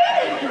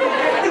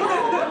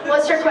 Jade!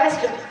 What's your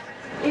question?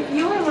 If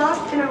you were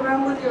lost in a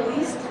room with your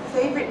least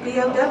favorite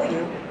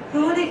BLW,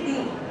 who would it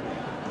be?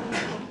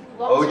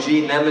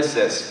 OG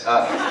Nemesis.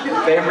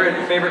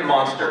 Favorite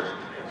monster.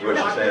 Is what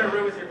she's saying.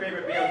 with your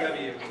favorite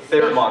BLW.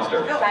 Favorite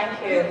monster.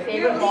 Thank you.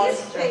 Favorite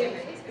monster.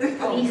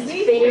 Favorite.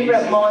 Least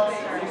favorite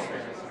monster.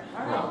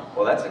 Oh,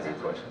 well, that's a good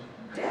question.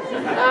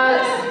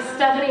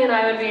 Stephanie and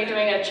I would be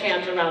doing a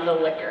chant around the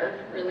liquor,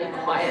 really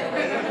quietly.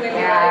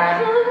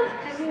 Yeah.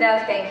 No,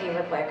 thank you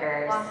for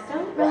Flickers.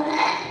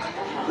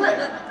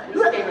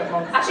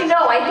 Actually,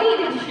 no, I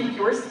hated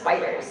your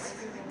spiders.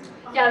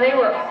 Yeah, they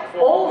were awful.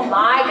 Oh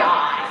my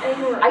God.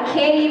 I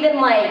can't even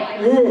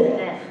like,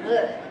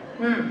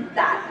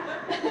 that.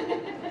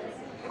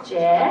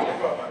 Jeff?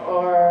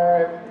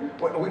 Or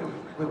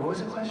Wait, what was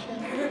the question?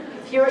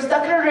 if you were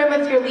stuck in a room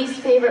with your least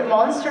favorite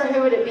monster,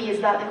 who would it be? Is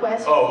that the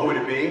question? Oh, who would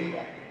it be?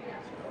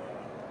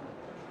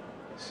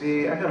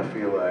 See, I kind of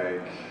feel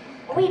like...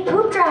 Wait,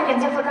 poop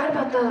dragons, I forgot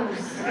about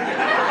those.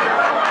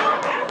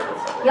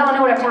 Y'all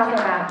know what I'm talking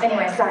about.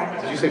 Anyway, sorry.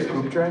 Did you say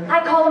poop dragon?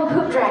 I call them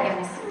poop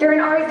dragons. They're in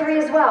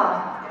RE3 as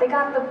well. They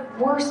got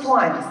the worst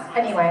ones.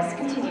 Anyways,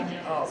 continue.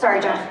 Sorry,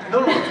 Jeff.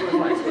 No, it's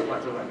really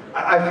fine.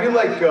 I feel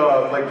like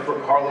for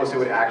Carlos, it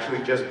would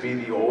actually just be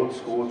the old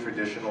school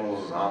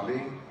traditional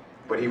zombie,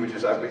 but he would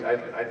just,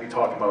 I'd be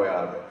talking my way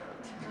out of it.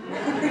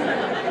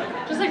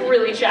 Just like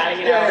really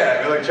chatting it out.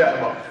 Yeah, like chat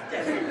him up.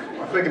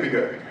 I think it'd be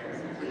good.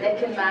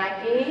 Nick and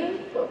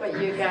Maggie, what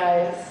about you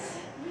guys?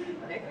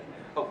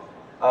 Oh,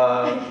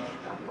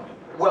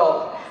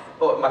 Well,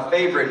 my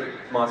favorite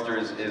monster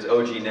is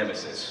OG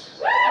Nemesis.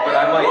 But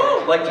I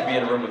might like to be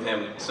in a room with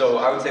him, so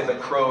I would say the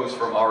crows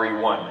from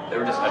RE1. They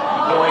were just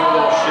annoying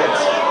little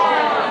shits.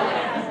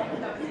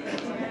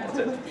 That's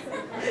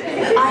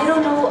it. I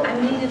don't know, I'm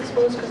being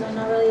exposed because I'm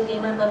not really a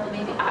gamer, but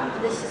maybe,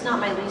 this is not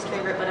my least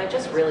favorite, but I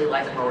just Really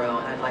like Moreau,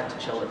 and I'd like to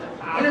chill with him.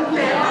 Okay.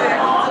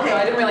 So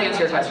I didn't really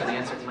answer your question, the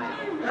answer is my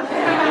own.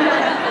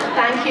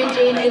 Thank you,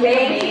 Jeannie.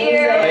 Thank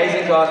you.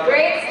 Amazing cosplay.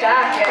 Great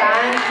stuff,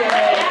 Thank you.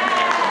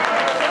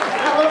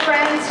 Hello,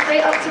 friends.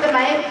 Straight up to the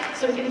mic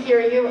so we can hear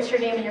you. What's your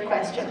name and your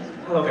question?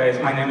 Hello, guys.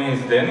 My name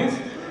is Dennis,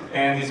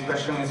 and this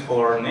question is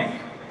for Nick.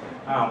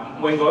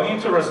 When going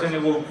into Resident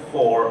Evil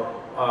 4,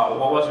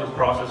 what was your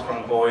process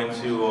from going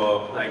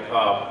to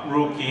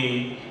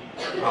rookie,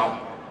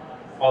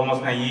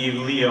 almost naive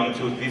Leon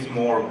to this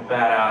more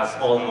badass,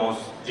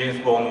 almost James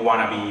Bond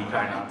wannabe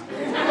kind of?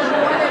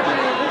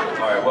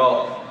 All right,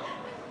 well,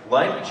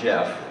 like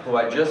Jeff, who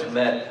I just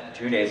met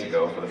 2 days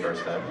ago for the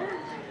first time,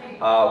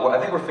 I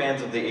think we're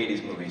fans of the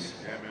 80s movies.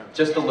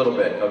 Just a little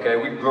bit, okay?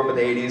 We grew up with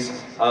the 80s.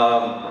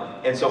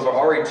 And so for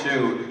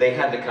RE2, they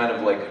had to kind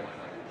of like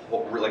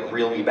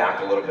reel me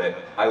back a little bit.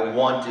 I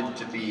wanted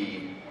to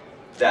be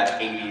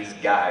that 80s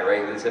guy,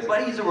 right? They said,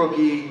 but he's a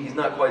rookie, he's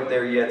not quite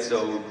there yet,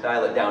 so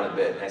dial it down a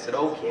bit. And I said,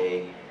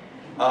 okay.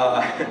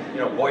 You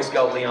know, Boy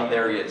Scout Leon,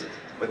 there he is.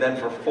 But then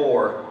for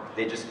 4,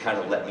 they just kind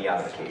of let me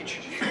out of the cage.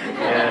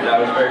 And I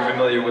was very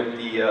familiar with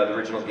the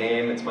original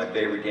game. It's my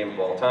favorite game of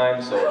all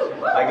time. So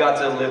I got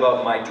to live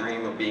out my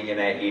dream of being an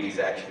 80s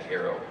action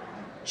hero.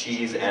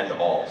 Cheese and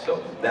all.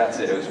 So that's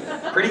it. It was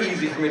pretty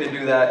easy for me to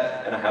do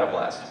that, and I had a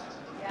blast.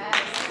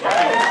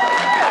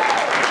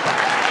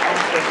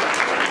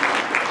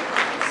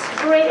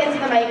 Straight into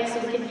the mic so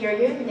we can hear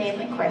you. Name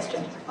and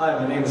question. Hi,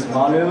 my name is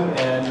Manu,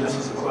 and this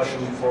is a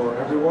question for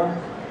everyone.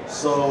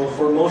 So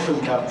for motion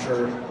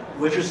capture,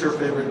 which is your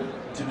favorite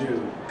to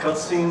do?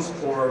 Cutscenes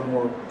or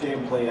more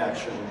gameplay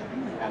action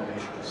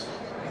animations?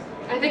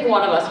 I think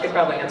one of us could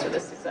probably answer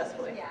this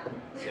successfully.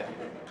 Yeah.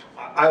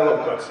 I love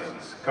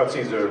cutscenes.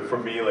 Cutscenes are, for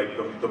me, like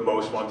the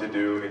most fun to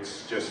do.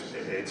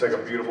 It's like a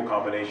beautiful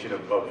combination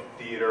of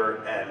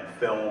theater and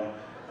film.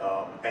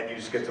 And you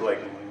just get to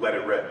like let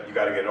it rip. You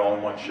got to get it all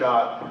in one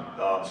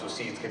shot, so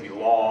scenes can be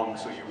long,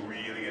 so you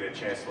really get a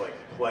chance to like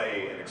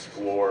play and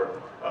explore.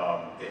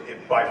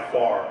 By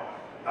far,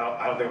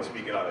 I don't think I'm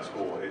speaking out of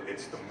school.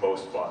 It's the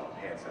most fun,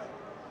 hands down.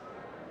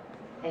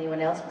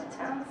 Anyone else want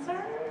to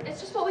answer? It's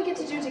just what we get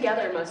to do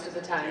together most of the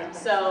time.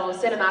 So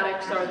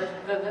cinematics are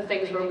the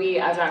things where we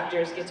as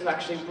actors get to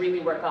actually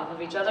really work off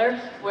of each other,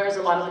 whereas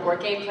a lot of the more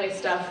gameplay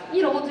stuff,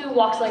 you know, we'll do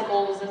walk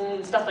cycles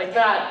and stuff like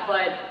that,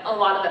 but a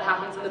lot of it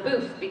happens in the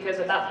booth because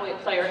at that point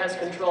player has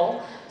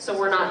control, so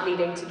we're not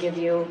needing to give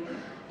you,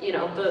 you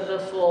know, the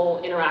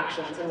full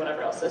interactions and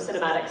whatever else. So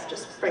cinematics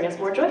just bring us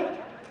more joy.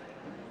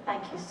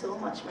 Thank you so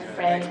much, my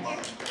friend.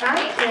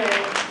 Thank you.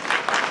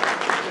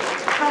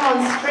 Come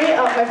on, straight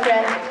up, my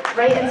friend.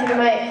 Right into the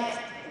mic.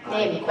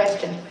 Name,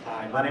 question.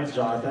 Hi, my name's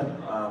Jonathan.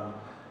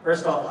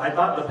 First off, I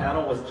thought the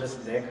panel was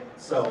just Nick,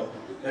 so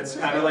it's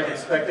kind of like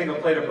expecting a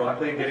plate of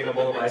broccoli and getting a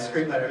bowl of ice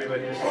cream that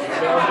everybody is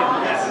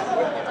yes.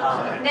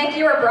 Nick,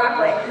 you were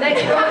broccoli.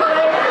 Nick,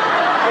 broccoli.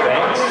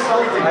 Thanks.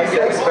 I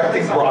said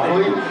expecting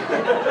broccoli.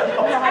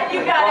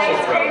 You got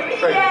ice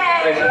cream.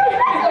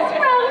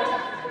 Yay!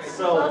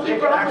 So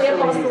Nick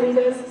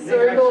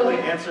actually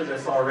answered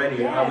this already.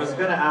 Yes. I was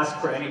going to ask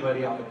for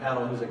anybody on the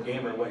panel who's a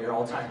gamer what your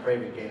all-time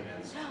favorite game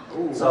is.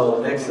 Ooh. So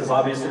Nick's is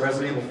obviously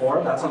Resident Evil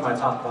 4. That's on my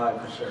top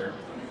 5 for sure.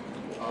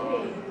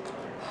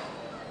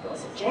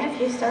 So Jeff,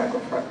 you start, go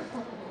for it.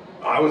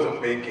 I was a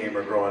big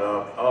gamer growing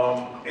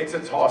up. It's a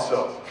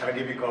toss-up. Can I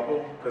give you a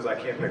couple? Because I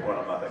can't pick one.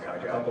 I'm not that kind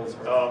of guy.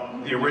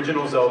 The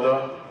original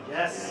Zelda.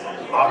 Yes.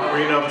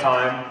 Ocarina of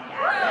Time.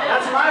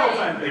 That's my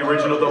all-time favorite. The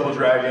original Double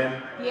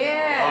Dragon.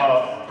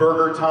 Yeah.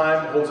 Burger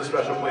Time holds a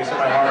special place in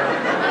my heart.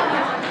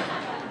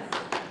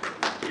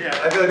 Yeah,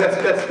 I feel like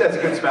that's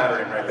a good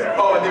smattering right there.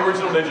 Oh, and the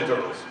original Ninja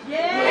Turtles. Yeah.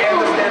 And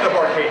the stand-up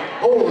arcade.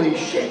 Holy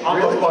shit, I'm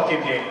really? a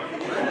fucking gamer.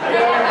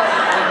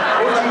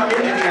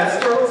 NES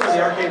Turtles or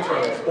the arcade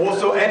Turtles?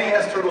 Also,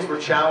 NES Turtles were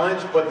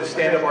challenged, but the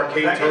stand-up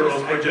arcade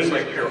Turtles were just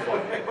like pure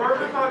fun.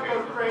 Burger Time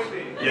goes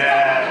crazy.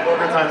 Yeah,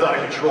 Burger Time's out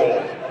of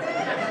control.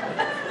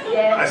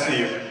 Yeah. I see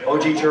you.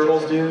 OG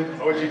Turtles, dude.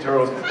 OG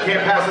Turtles.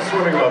 Can't pass the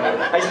swimming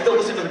level. I still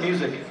listen to the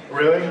music.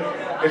 Really?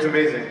 It's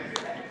amazing.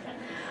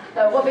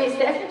 What about you,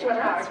 Steph? Do you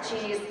want to ask?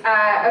 Jeez.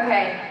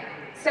 Okay.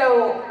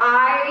 So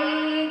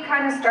I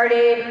kind of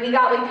started, we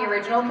got like the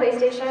original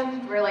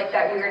PlayStation. We were like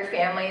that weird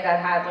family that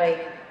had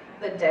like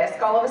the disc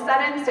all of a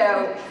sudden.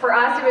 So for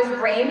us it was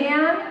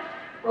Rayman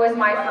was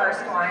my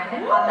first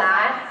one on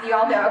that. You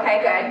all know, okay,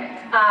 good.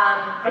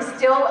 I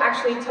still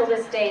actually till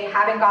this day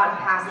haven't gotten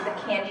past the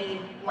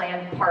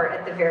Candyland part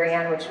at the very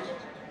end, which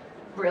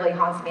really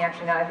haunts me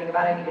actually now that I think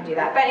about it. I need to do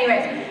that. But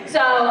anyways, so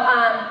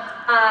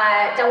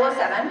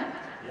 007.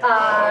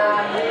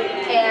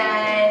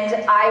 And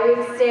I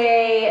would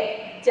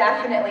say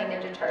definitely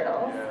Ninja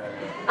Turtles.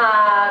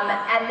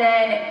 And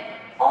then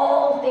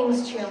all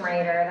things Tomb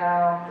Raider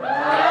though.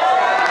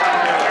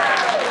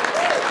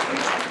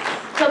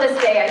 this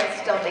day, I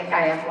still think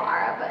I am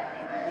Lara, but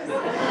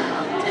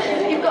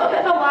You've got a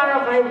bit of a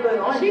Lara vibe going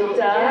on. She does.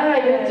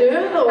 Yeah, you do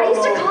though. I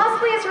used to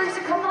cosplay as her. I used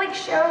to come to like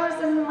shows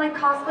and like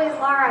cosplay as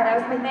Lara. That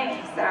was my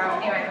thing. So,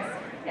 anyways,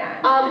 yeah.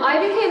 I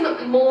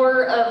became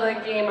more of a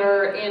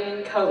gamer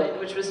in COVID,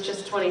 which was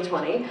just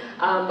 2020.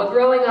 But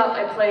growing up,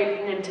 I played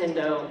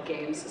Nintendo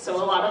games, so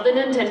a lot of the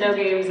Nintendo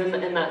games and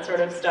that sort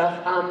of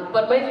stuff.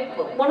 But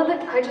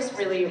I just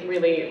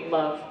really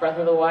love Breath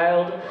of the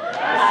Wild.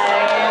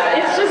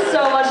 It's just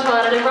so much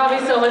fun, and it brought me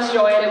so much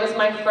joy. And it was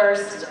my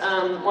first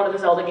one of the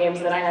Zelda games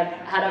that I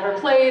had ever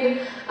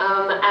played.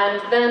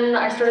 And then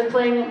I started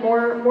playing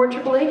more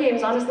AAA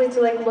games, honestly,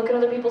 to like look at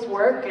other people's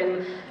work,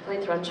 and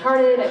played through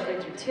Uncharted. I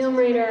played through Tomb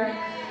Raider, and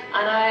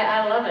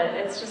I love it.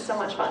 It's just so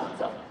much fun.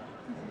 So.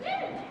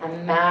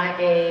 And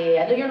Maggie,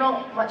 I know you're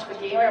not much of a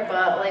gamer,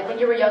 but like when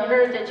you were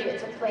younger, did you get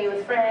to play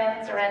with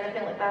friends or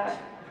anything like that?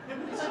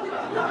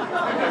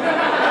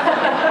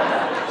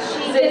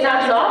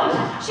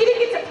 She didn't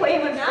get to play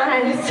with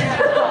friends.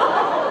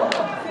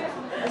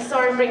 I'm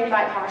sorry, I'm bringing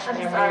back harsh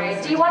memories. Sorry.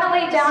 Do you want to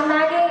lay down,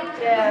 Maggie?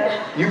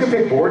 Yeah. You can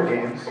pick board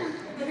games.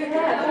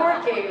 Yeah,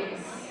 board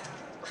games.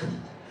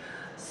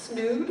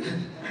 Snood?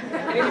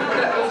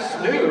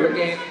 Snood?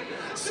 Game.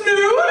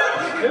 Snood?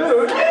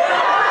 Snood?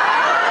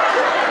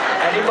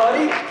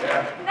 Anybody?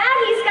 Yeah.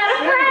 Maggie's got a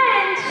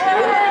friend!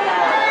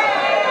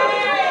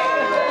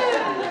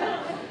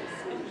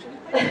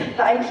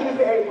 Thank you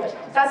very much.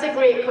 That's a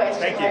great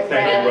question, Thank my you,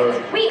 friend.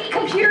 Rose. Wait,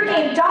 computer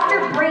game, Dr.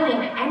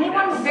 Brain.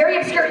 Anyone very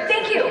obscure?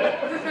 Thank you.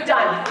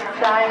 Done.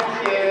 Thank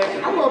you.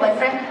 Hello, my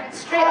friend.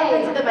 Straight up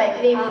into the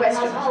mic. Name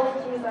question.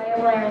 Apologies, I have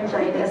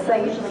laryngitis. I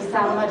usually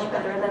sound much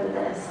better than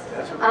this.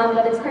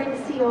 But it's great to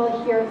see you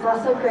all here. It's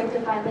also great to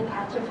finally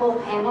catch a full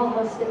panel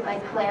hosted by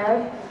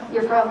Claire.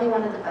 You're probably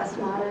one of the best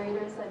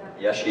moderators I've ever.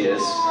 Yes, she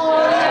is.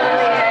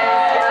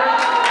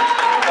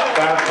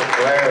 That's for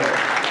Claire.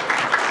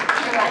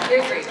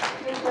 You're great.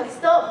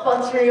 Stop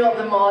buttering up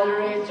the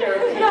moderator.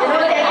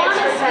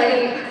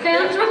 Honestly,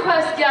 fans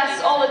request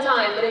guests all the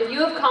time, but if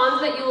you have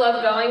cons that you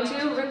love going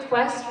to,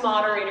 request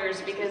moderators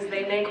because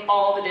they make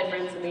all the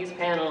difference in these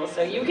panels.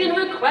 So you can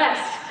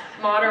request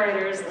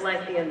moderators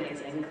like the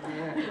amazing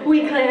Claire.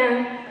 We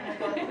Claire.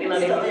 We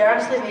love you. You're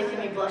actually making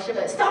me blush a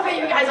bit. Stop it,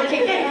 you guys,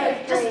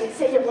 okay? Just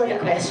say your bloody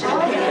question,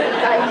 okay?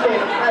 Thank you.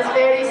 That's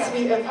very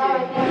sweet of you.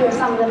 You're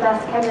some of the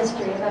best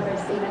chemistry I've ever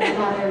seen in a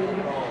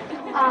moderator.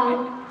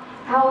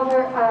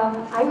 However,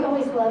 I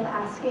always love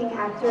asking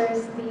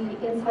actors the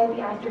inside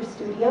the actor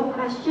studio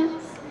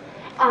questions.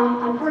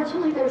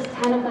 Unfortunately, there's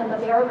 10 of them, but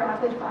they are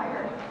rapid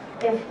fire.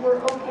 If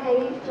we're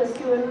okay, just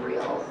doing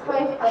real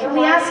quick. Can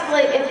we ask,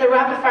 like, if they're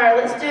rapid fire,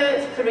 let's do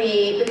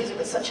 3 because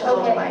it's such a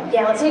long line.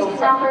 Yeah, let's go for it.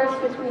 Take numbers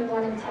between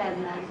 1 and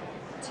 10 then.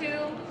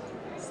 2,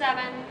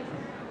 7,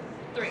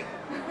 3.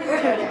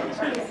 Okay,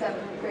 7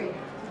 and 3.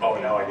 Oh,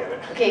 now I get it.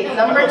 Okay,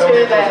 number 2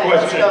 then.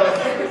 Let's go.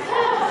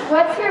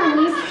 What's your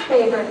least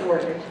favorite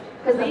word?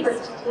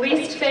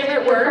 Least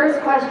favorite The word? first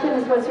question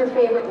is what's your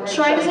favorite word?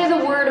 Trying to say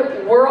the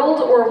word world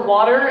or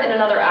water in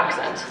another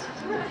accent.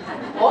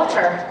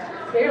 Water.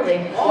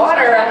 Clearly.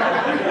 Water.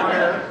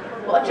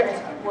 Water.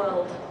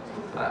 World.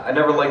 I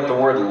never liked the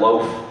word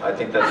loaf. I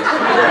think that's just a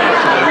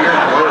weird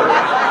word.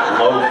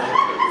 Loaf.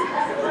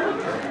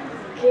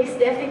 Okay,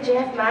 Stephanie,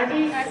 Jeff,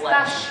 Maggie.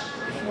 Flesh.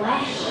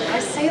 Flesh. I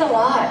say it a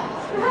lot.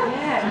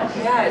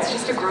 Yeah, it's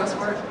just a gross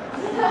word.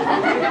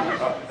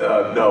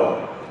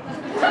 No.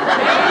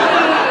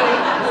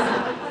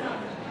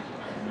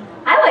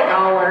 I like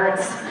all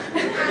words.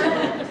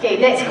 Okay,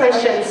 next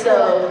question,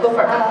 so go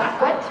for it.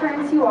 What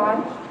turns you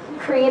on,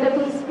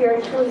 creatively,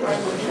 spiritually, or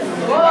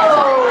emotionally?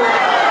 Whoa!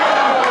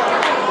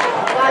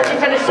 Glad you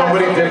finished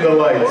Somebody dim the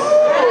lights.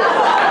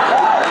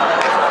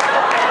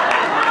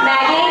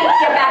 Maggie,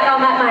 get back on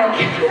that mic.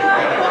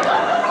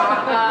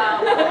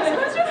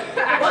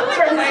 What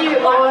turns you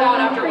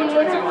on?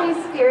 Creatively,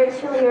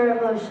 spiritually, or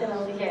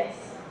emotionally? Yes.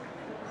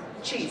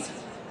 Cheese.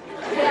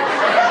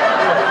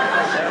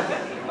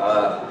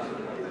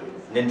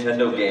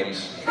 Nintendo games.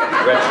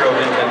 Retro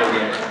Nintendo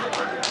games.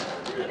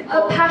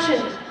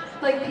 Passion.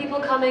 Like people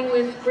coming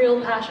with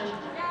real passion.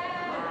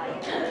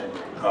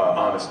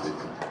 Honesty. So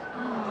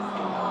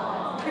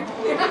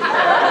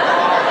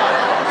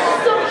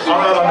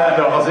I'm not on that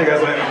note. I'll see you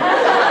guys later.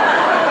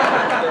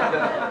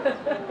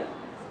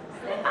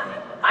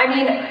 I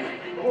mean,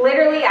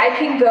 literally, I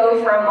can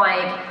go from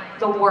like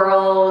the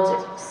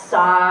world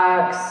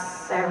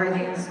sucks,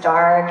 everything's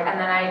dark, and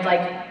then I'd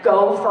like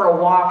go for a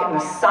walk in the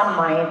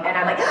sunlight, and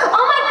I'm like, oh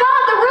my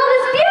god, the world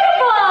is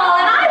beautiful,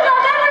 and I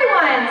love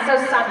everyone. So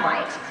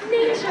sunlight.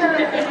 Nature.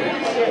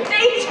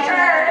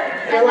 Nature.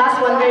 Your last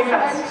one, very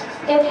fast.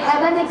 If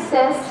heaven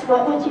exists,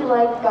 what would you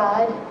like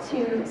God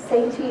to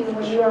say to you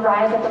when you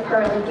arrive at the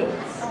pearly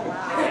gates?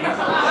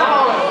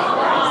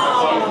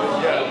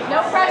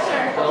 No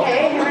pressure.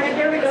 Okay,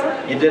 here we go.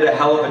 You did a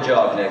hell of a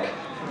job, Nick.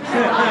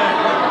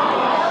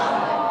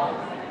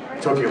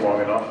 Took you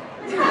long enough.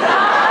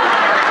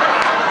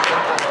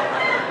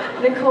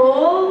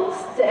 Nicole,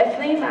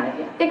 Stephanie,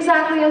 Maggie.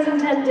 Exactly as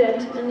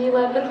intended, and you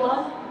led with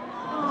love.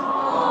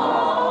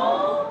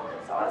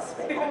 So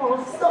sweet. Oh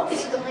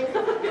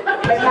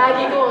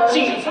Maggie, go on.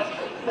 Cheese.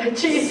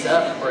 Cheese. What's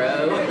up,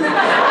 bro?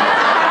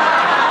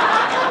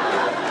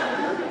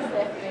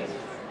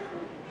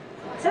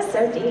 This is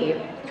so deep.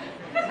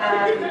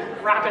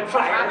 Rapid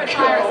fire. Rapid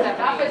fire,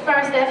 Stephanie. Rapid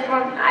fire, Steph, come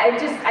on. I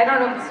don't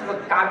know if this is what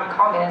God would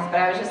call me this, but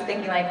I was just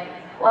thinking like,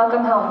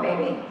 welcome home,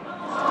 baby.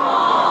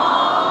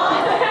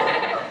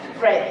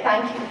 Great,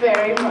 thank you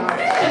very much.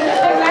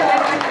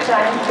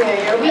 Thank you.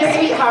 You're a wee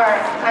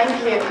sweetheart. Thank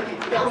you.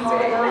 Come on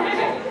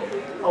up.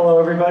 Hello,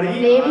 everybody.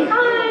 Name?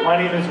 Hi. My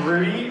name is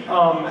Rudy.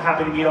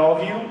 Happy to meet all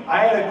of you.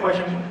 I had a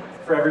question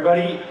for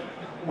everybody.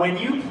 When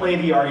you play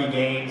the RE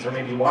games or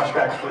maybe watch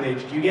back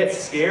footage, do you get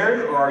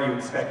scared or are you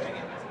expecting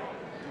it?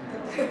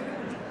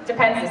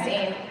 Depends the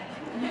scene.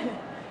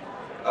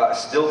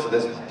 Still to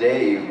this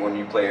day, when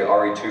you play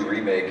RE2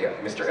 Remake,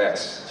 Mr.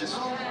 X, just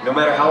no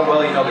matter how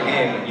well you know the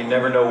game, you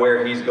never know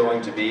where he's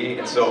going to be,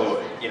 and so,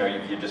 you know,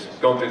 you're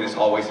just going through these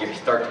hallways, you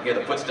start to hear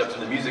the footsteps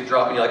and the music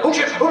drop, and you're like, oh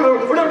shit, oh no,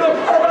 oh no, no.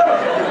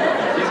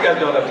 These guys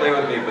know that play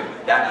with me, but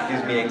that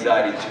gives me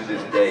anxiety to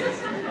this day.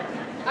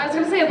 I was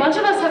going to say, a bunch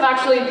of us have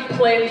actually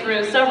played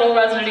through several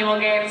Resident Evil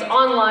games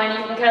online.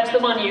 You can catch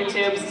them on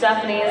YouTube,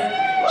 Stephanie's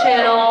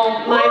channel,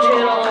 my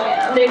channel,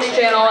 Nick's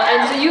channel,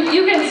 and so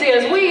you can see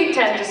us. We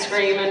tend to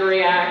scream and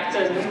react,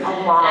 and a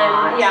lot.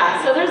 And yeah,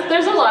 so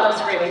there's a lot of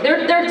screaming.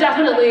 They're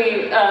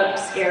definitely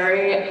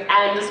scary,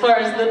 and as far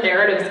as the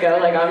narratives go,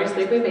 like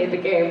obviously we made the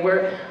game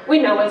where we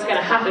know what's going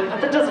to happen,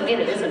 but that doesn't mean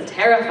it isn't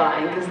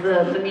terrifying, because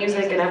the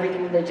music and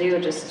everything they do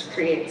just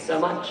creates so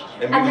much.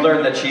 And we've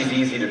learned that she's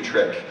easy to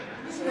trick.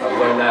 I've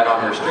learned that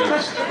on her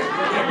streams.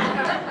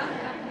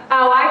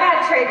 Oh, I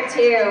got tricked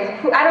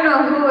too. I don't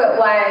know who it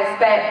was,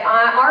 but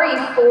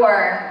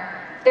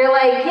RE4, they're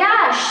like,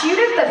 yeah, shoot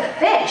at the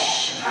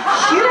fish.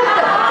 Shoot at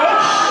the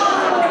fish.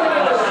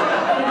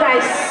 You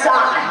guys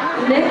suck.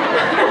 Nick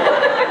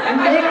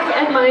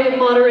and my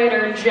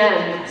moderator,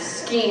 Jen,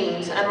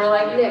 schemed, and we're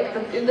like, Nick,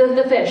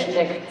 the fish.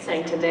 Nick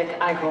saying to Nick,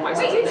 I call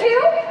myself Wait, you Nick.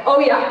 too? Oh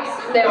yeah,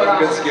 they That were was a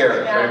good awesome.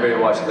 scare for anybody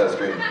who watches that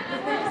stream.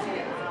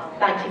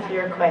 Thank you for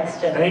your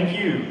question. Thank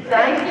you.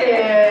 Thank you.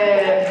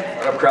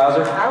 What up,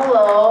 Krauser?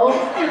 Hello.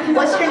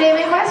 What's your name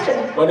and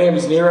question? My name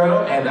is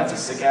Nero, and that's a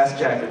sick-ass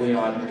jacket,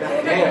 Leon.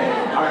 God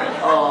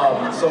damn.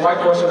 Alright, so my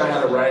question, I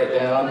had to write it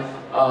down.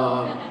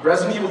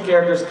 Resident Evil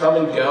characters come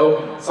and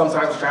go,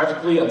 sometimes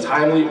tragically,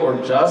 untimely, or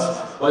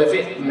just, but if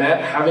it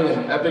meant having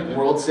an epic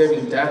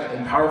world-saving death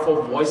and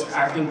powerful voice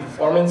acting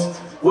performance,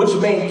 which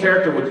main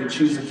character would you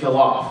choose to kill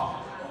off?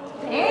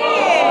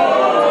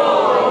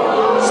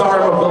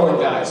 Sorry, I'm a villain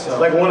guy, so.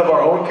 Like one of our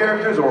own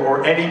characters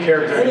or any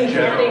character in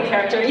general? Any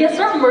character. Yeah,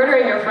 start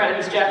murdering your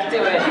friends, Jeff.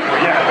 Do it.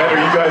 Yeah, better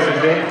you guys than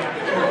me.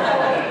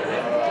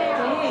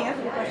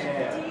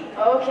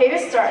 Okay, to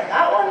start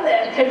that one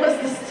then. It was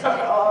to start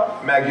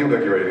off. Mag, you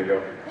look ready to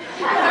go.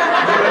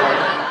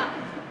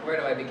 Where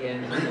do I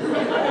begin?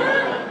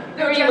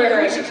 Who are you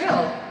murdering? Who should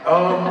kill?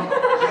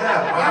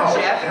 Yeah, wow.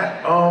 Jeff.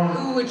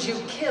 Who would you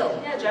kill?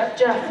 Yeah, Jeff.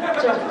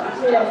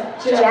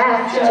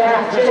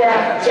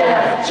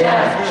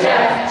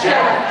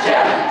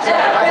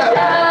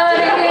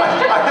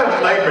 I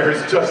have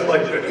nightmares just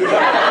like this.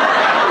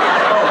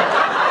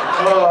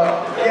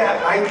 Yeah,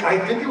 I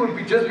think it would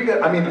be just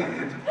because,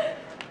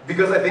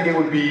 because I think it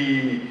would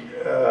be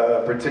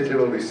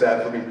particularly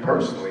sad for me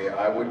personally,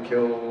 I would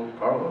kill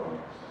Carlo.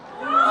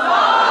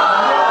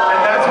 And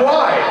that's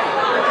why.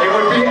 It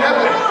would be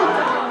epic.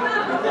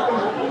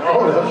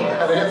 Oh, that's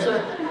that answer?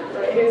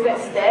 Who's that,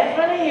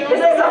 Stephanie? I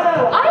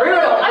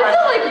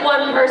feel like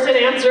one person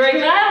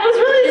answering that was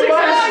really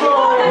successful.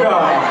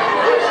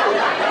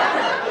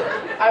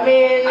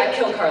 I'd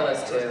kill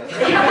Carlos too.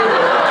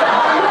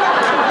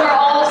 We're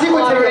all He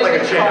would take it like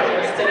a slaughtering champ.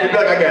 Carlos today. He'd be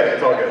like, I get it,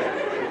 it's all good.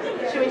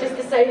 Should we just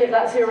decide that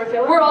that's who we're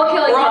killing? We're all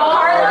killing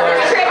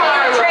Carlos.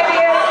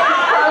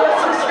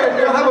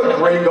 You'll have a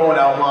great going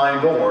out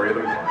line, don't worry,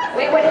 it'll be fine.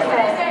 Wait, what is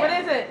that? What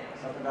is it?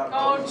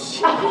 Oh,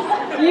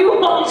 You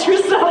walked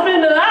yourself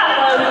into that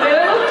one, dude.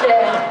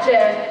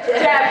 Jeff.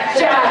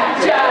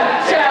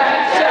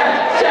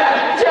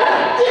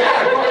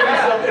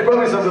 It'd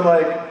probably be something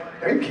like,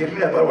 are you kidding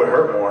me? I thought it would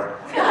hurt more.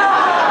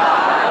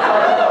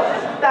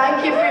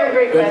 Thank you for your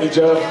great Thank you,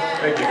 question. Jeff.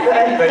 Thank you.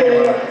 Thank Thank you,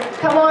 you. brother.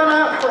 Come on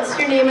up. What's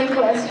your name and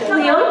question?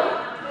 Leon?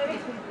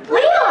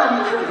 Leon!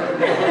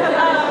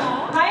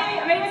 Hi,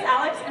 my name is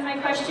Alex, and my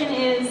question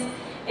is,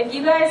 if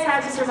you guys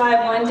had to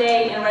survive one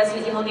day in a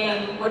Resident Evil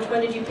game, which one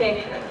did you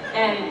pick,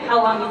 and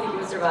how long do you think you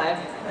would survive?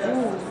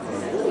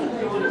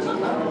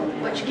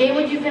 Which game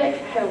would you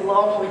pick? How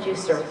long would you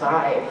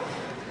survive?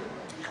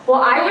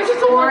 Well, I was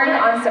born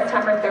on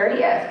September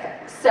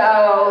 30th,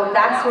 so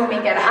that's when we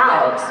get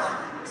out.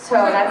 So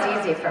that's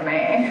easy for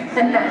me.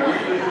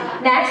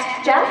 Next,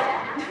 Jeff?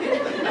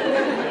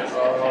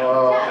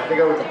 I think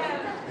I would...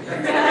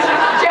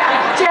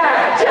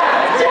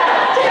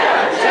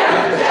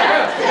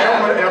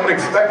 I'm gonna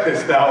expect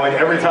this now, like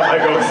every time I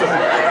go, so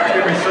it's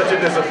gonna be such a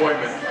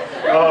disappointment.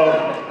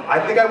 I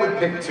think I would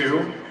pick 2,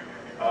 and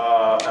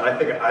I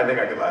think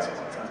I could last a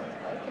long time.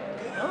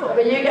 What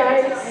about you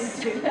guys?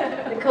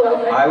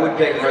 Nicole? I would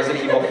pick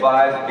Resident Evil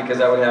 5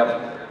 because I would have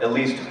at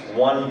least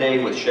one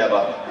day with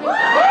Sheva.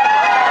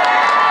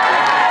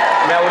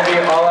 And that would be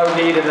all I would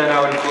need, and then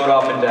I would float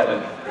off in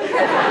Devon.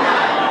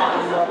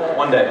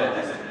 One day.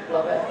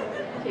 Love it.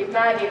 Okay,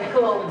 Maggie,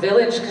 Nicole.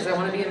 Village, because I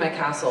want to be in my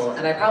castle,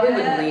 and I probably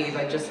wouldn't leave.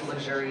 I'd just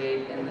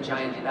luxuriate in the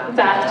giant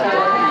bathtub.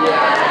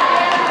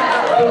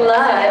 Yeah.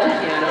 Blood.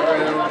 Piano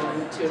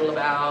room, tootle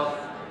about,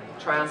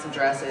 try on some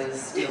dresses,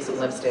 steal some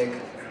lipstick.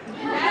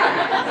 I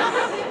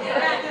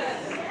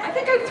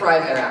think I'd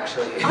thrive there,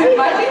 actually. It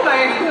might be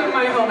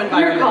my home environment.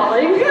 You're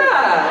calling?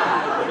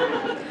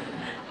 Yeah.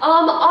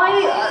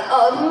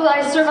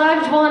 I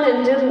survived one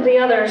and didn't the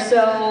other,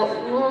 so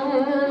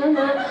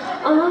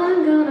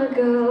I'm gonna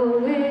go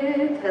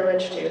with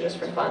Village too, just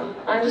for fun.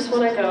 I just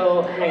want to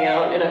go hang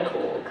out in a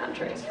cool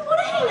country. Do you want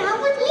to hang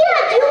out with me?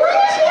 Yeah, do you want to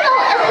hang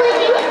out with me?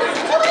 Do you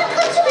want to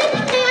come to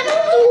my piano?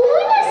 Do you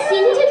want to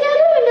sing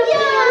together in the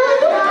piano?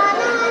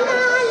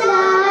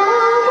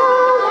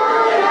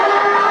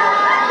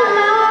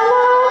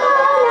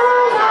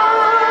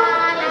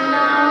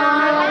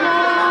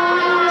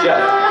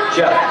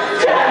 Jeff.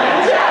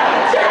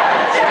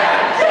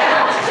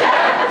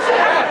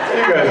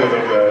 You guys are the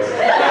best.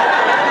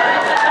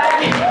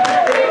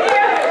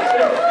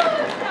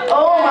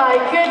 Oh my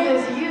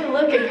goodness, you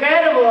look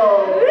incredible.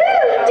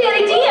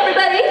 Danny D,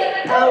 everybody.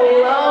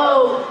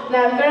 Hello.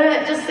 Now I'm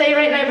gonna just say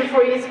right now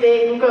before you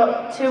speak, we've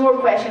got 2 more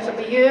questions. It'll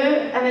be you,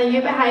 and then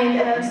you behind,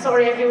 and then I'm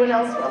sorry everyone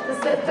else will have to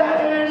sit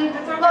down.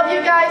 Love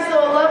you guys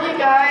though, love you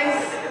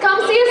guys. Come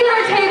see us at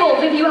our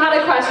table if you had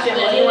a question,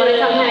 if you want to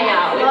come hang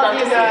out. We'd Love you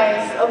to see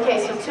guys. Okay,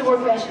 so 2 more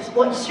questions.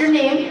 What's your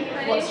name?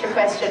 What's your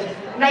question?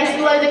 Nice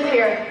and loud and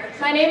clear.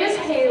 My name is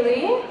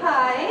Haley.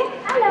 Hi.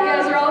 Hello. You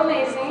guys are all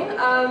amazing.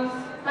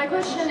 My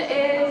question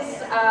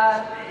is,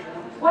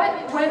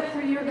 what went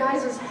through your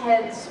guys'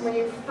 heads when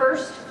you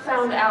first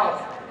found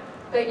out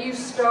that you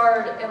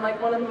starred in like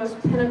one of the most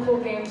pinnacle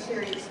game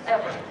series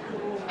ever?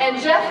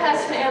 And Jeff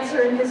has to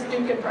answer in his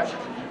Duke impression.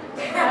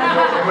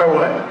 My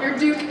what? Your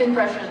Duke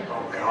impression.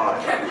 Oh God.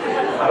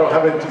 I don't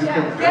have a Duke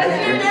impression. Yes,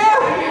 you do.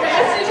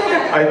 Yes, you do.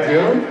 I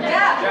do?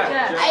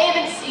 Yeah. I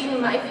haven't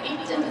seen my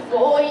feet in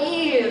 4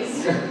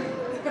 years.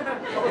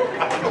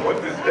 I don't know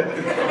what this is.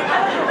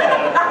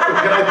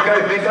 Can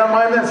I think on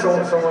mine then?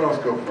 Someone else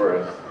go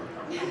first.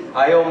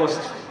 I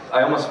almost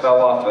fell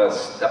off a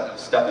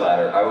step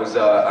ladder. I was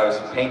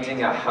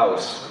painting a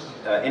house,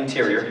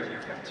 interior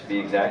to be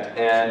exact,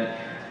 and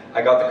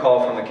I got the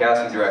call from the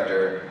casting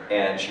director,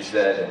 and she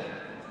said,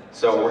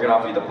 "So we're gonna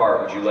offer you the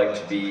part. Would you like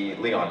to be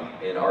Leon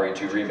in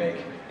RE2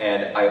 Remake?"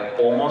 And I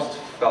almost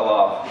fell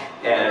off,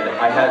 and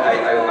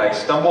I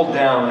stumbled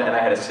down, and I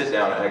had to sit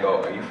down, and I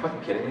go, "Are you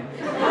fucking kidding me?"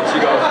 And she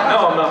goes,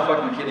 "No, I'm not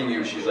fucking kidding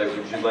you." She's like,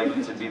 "Would you like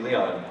to be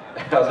Leon?"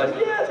 And I was like,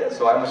 "Yeah."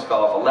 So I almost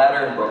fell off a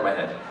ladder and broke my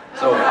head.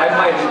 So I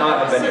might not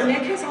have been So here.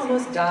 Nick has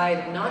almost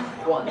died, not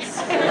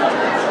once,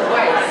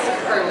 twice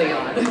for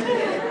Leon.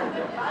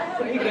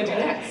 What are you gonna do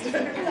next?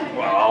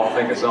 Well, I'll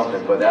think of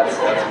something, but that's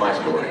my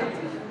story.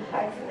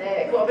 Thanks,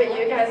 Nick. What about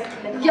you guys?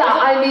 Yeah,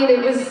 I mean,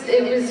 it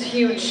was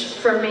huge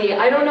for me.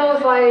 I don't know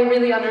if I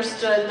really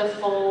understood the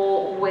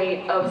full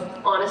weight of,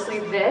 honestly,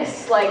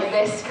 this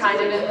kind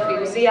of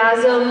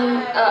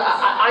enthusiasm.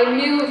 I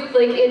knew,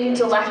 like,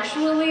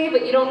 intellectually,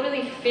 but you don't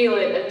really feel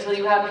it until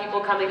you have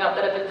people coming up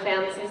that have been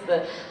fans since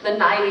the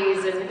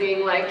 90s and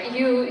being like,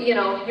 you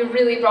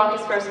really brought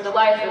this person to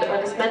life, or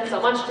this meant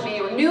so much to me,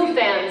 or new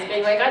fans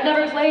being like, I've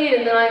never played,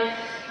 and then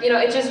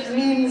it just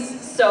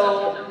means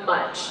so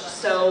much.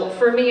 So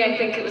for me, I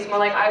think it was more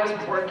like I was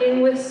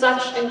working with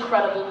such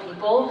incredible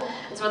people,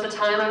 and so at the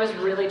time I was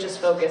really just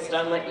focused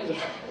on like, yeah,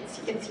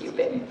 it's you,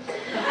 babe.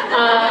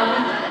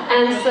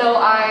 And so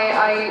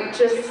I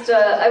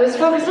was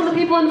focused on the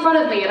people in front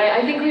of me, and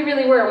I think we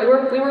really were.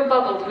 We were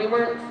bubbled.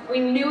 We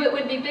knew it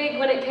would be big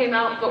when it came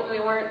out, but we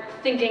weren't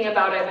thinking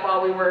about it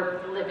while we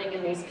were living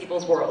in these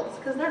people's worlds,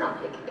 because they're not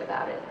thinking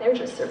about it. They're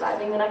just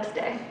surviving the next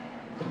day.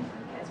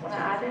 Want to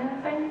add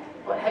anything?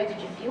 How did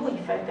you feel when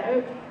you found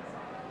out?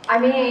 I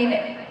mean,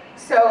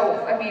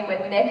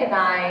 when Nick and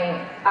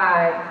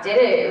I did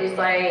it, it was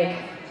like,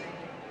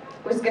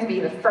 it was going to be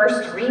the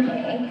first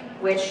remake,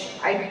 which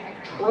I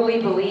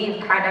truly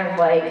believe kind of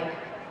like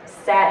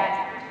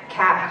set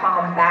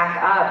Capcom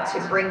back up to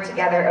bring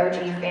together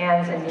OG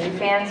fans and new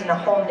fans in a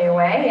whole new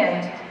way.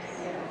 And,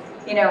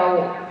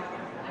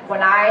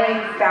 when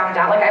I found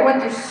out, like I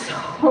went through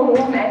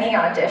so many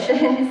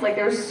auditions, like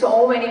there were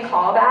so many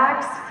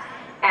callbacks.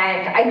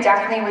 And I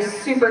definitely was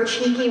super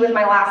cheeky with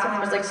my last one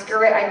and was like,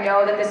 screw it, I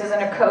know that this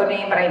isn't a code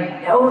name, but I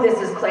know this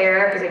is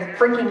Claire, because I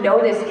freaking know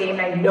this game,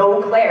 and I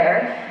know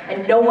Claire,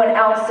 and no one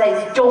else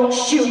says, don't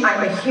shoot,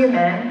 I'm a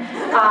human.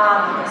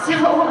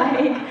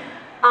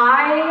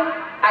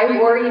 I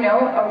wore,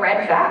 a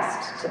red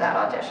vest to that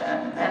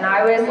audition, and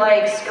I was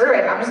like, screw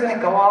it, I'm just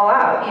gonna go all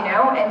out,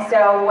 And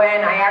so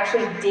when I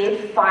actually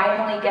did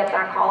finally get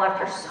that call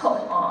after so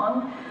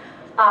long,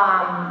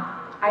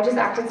 I just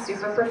acted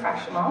super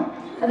professional,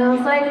 and I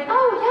was like,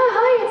 oh yeah,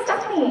 hi, it's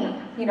Stephanie.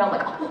 I'm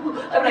like,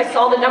 oh, and when I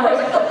saw the number, I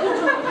was like, oh,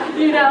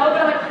 but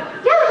I'm like,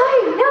 yeah,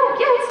 hi,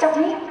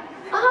 Stephanie.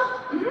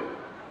 Oh,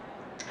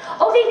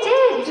 they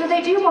did. So they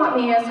do want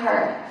me as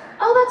her.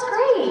 Oh, that's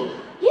great.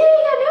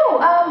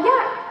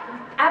 Yeah,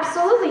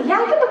 absolutely.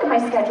 Yeah, I can look at my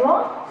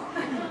schedule.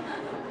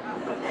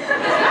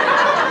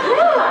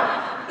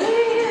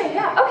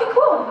 Yeah. Okay,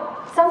 cool.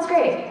 Sounds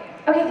great.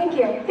 Okay, thank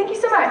you. Thank you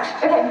so much.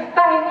 Okay,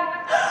 bye.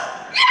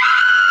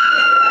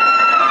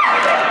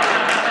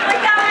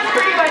 Like that was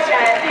pretty much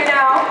it, you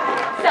know?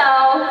 So,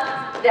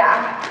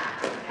 yeah.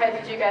 How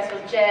did you guys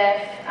with Jeff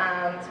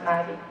and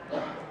Maggie?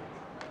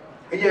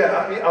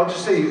 Yeah, I mean, I'll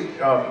just say,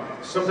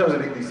 sometimes I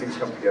think these things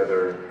come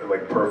together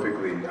like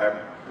perfectly.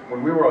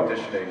 When we were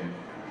auditioning,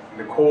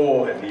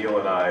 Nicole and Neil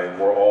and I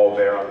were all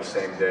there on the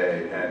same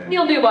day, and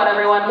Neil knew about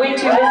everyone. Way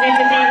too busy to be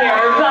here,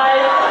 but.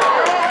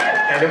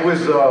 And it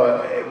was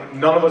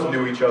none of us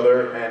knew each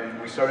other, and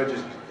we started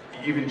just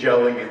even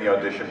gelling in the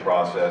audition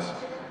process,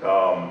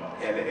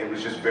 and it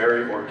was just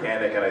very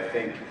organic. And I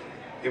think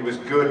it was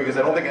good because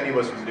I don't think any of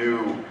us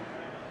knew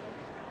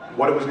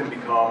what it was going to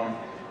become.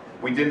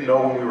 We didn't know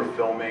when we were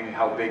filming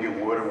how big it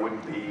would or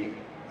wouldn't be.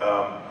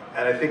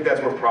 And I think that's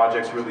where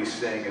projects really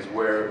sing, is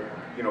where,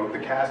 you know, the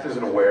cast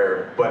isn't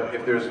aware, but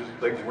if there's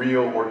like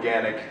real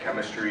organic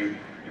chemistry,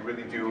 you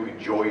really do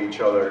enjoy each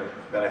other,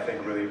 then I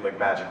think really like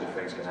magical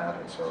things can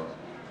happen, so.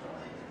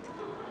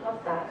 Love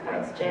that,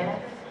 thanks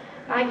Jeff.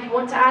 Maggie, you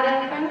want to add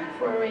anything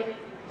before we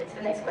get to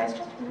the next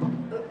question?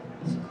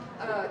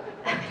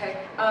 Okay.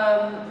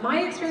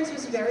 My experience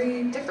was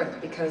very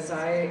different because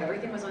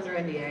everything was under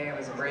NDA. I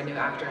was a brand new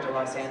actor to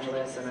Los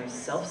Angeles, and I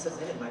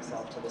self-submitted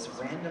myself to this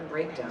random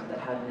breakdown that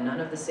had none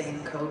of the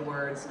same code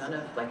words,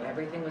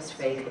 everything was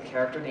fake, the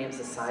character names,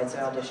 the sides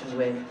I auditioned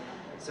with.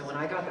 So when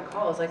I got the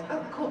call, I was like,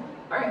 oh, cool,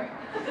 all right.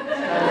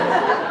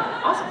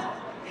 Awesome.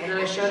 And then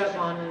I showed up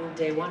on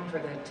day one for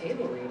the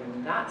table read,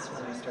 and that's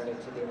when I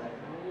started to be like,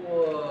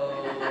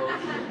 whoa.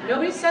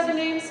 Nobody said the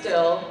name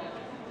still,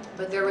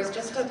 but there was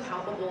just a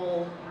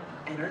palpable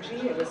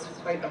energy. It was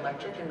quite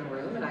electric in the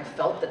room, and I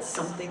felt that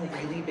something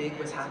really big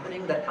was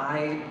happening that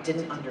I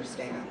didn't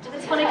understand.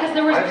 It's funny because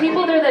there were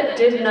people there that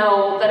did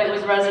know that it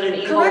was Resident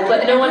Evil, Correct,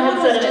 but no one had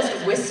said it.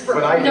 Just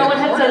whispering. No one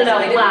had said it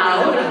out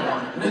loud.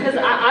 Because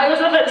I was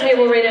at that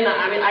table read, and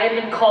I mean, I had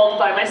been called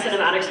by my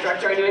cinematics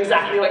director. I knew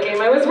exactly what game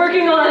I was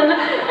working on,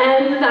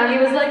 and Maggie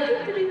was like,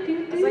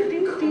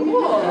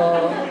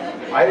 cool.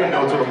 I didn't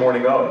know until the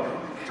morning of,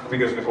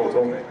 because Nicole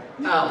told me.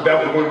 Oh.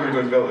 That was when we were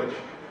doing Village.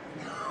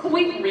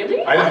 Wait,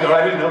 really? I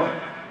didn't know.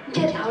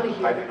 Get out of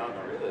here. I did not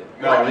know, really.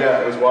 No,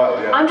 yeah, it was wild,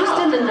 yeah. I'm just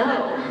in the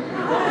know.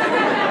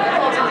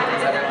 Nicole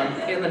Tompkins, everyone,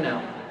 in the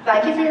know.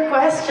 Thank you for your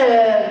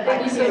question.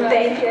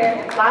 Thank you.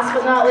 Last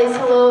but not least,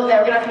 hello. Now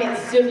we're going to have to make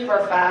this super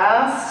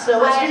fast. So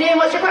what's your name?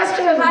 What's your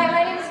question? Hi,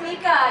 my name is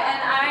Mika,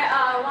 and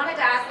I wanted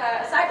to ask,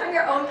 aside from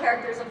your own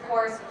characters, of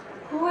course,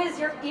 who is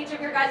each of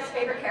your guys'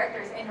 favorite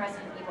characters in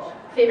Resident Evil?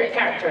 Favorite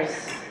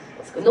characters?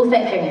 Let's go. No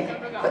thinking.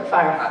 Quick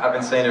fire. I've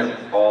been saying it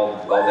all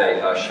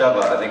day.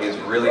 Sheva, I think, is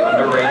really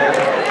underrated,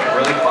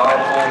 really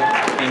powerful,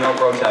 female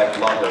protag.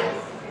 Love her.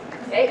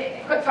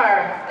 Okay, quick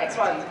fire. Next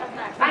one.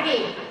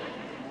 Maggie.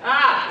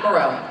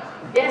 Moreau.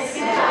 Yes.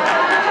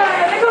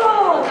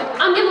 Nicole.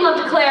 I'm giving love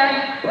to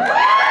Claire.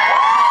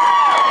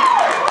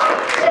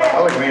 I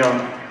like Leon.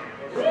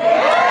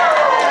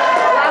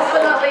 Last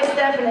but not least,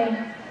 Stephanie.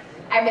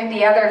 I'm in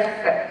the other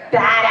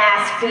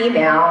badass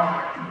female,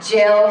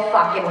 Jill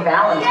fucking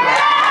Valentine.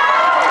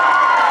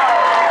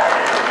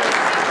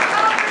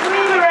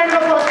 Leave a round of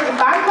applause for the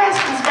fan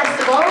questions,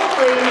 first of all,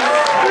 please.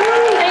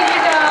 Thank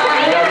you,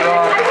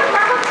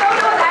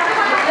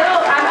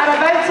 I'm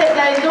about it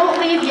now. Don't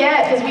leave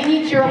yet, because we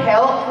need your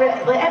help.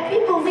 Like,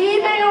 people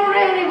leaving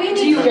already. We need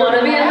Do you want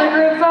to be in the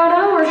group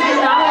photo, or do you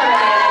not want to be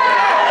in the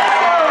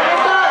group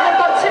photo? We've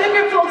got 2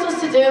 group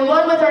photos to do.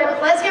 One with our,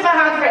 let's give a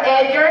hand for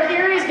Edgar here.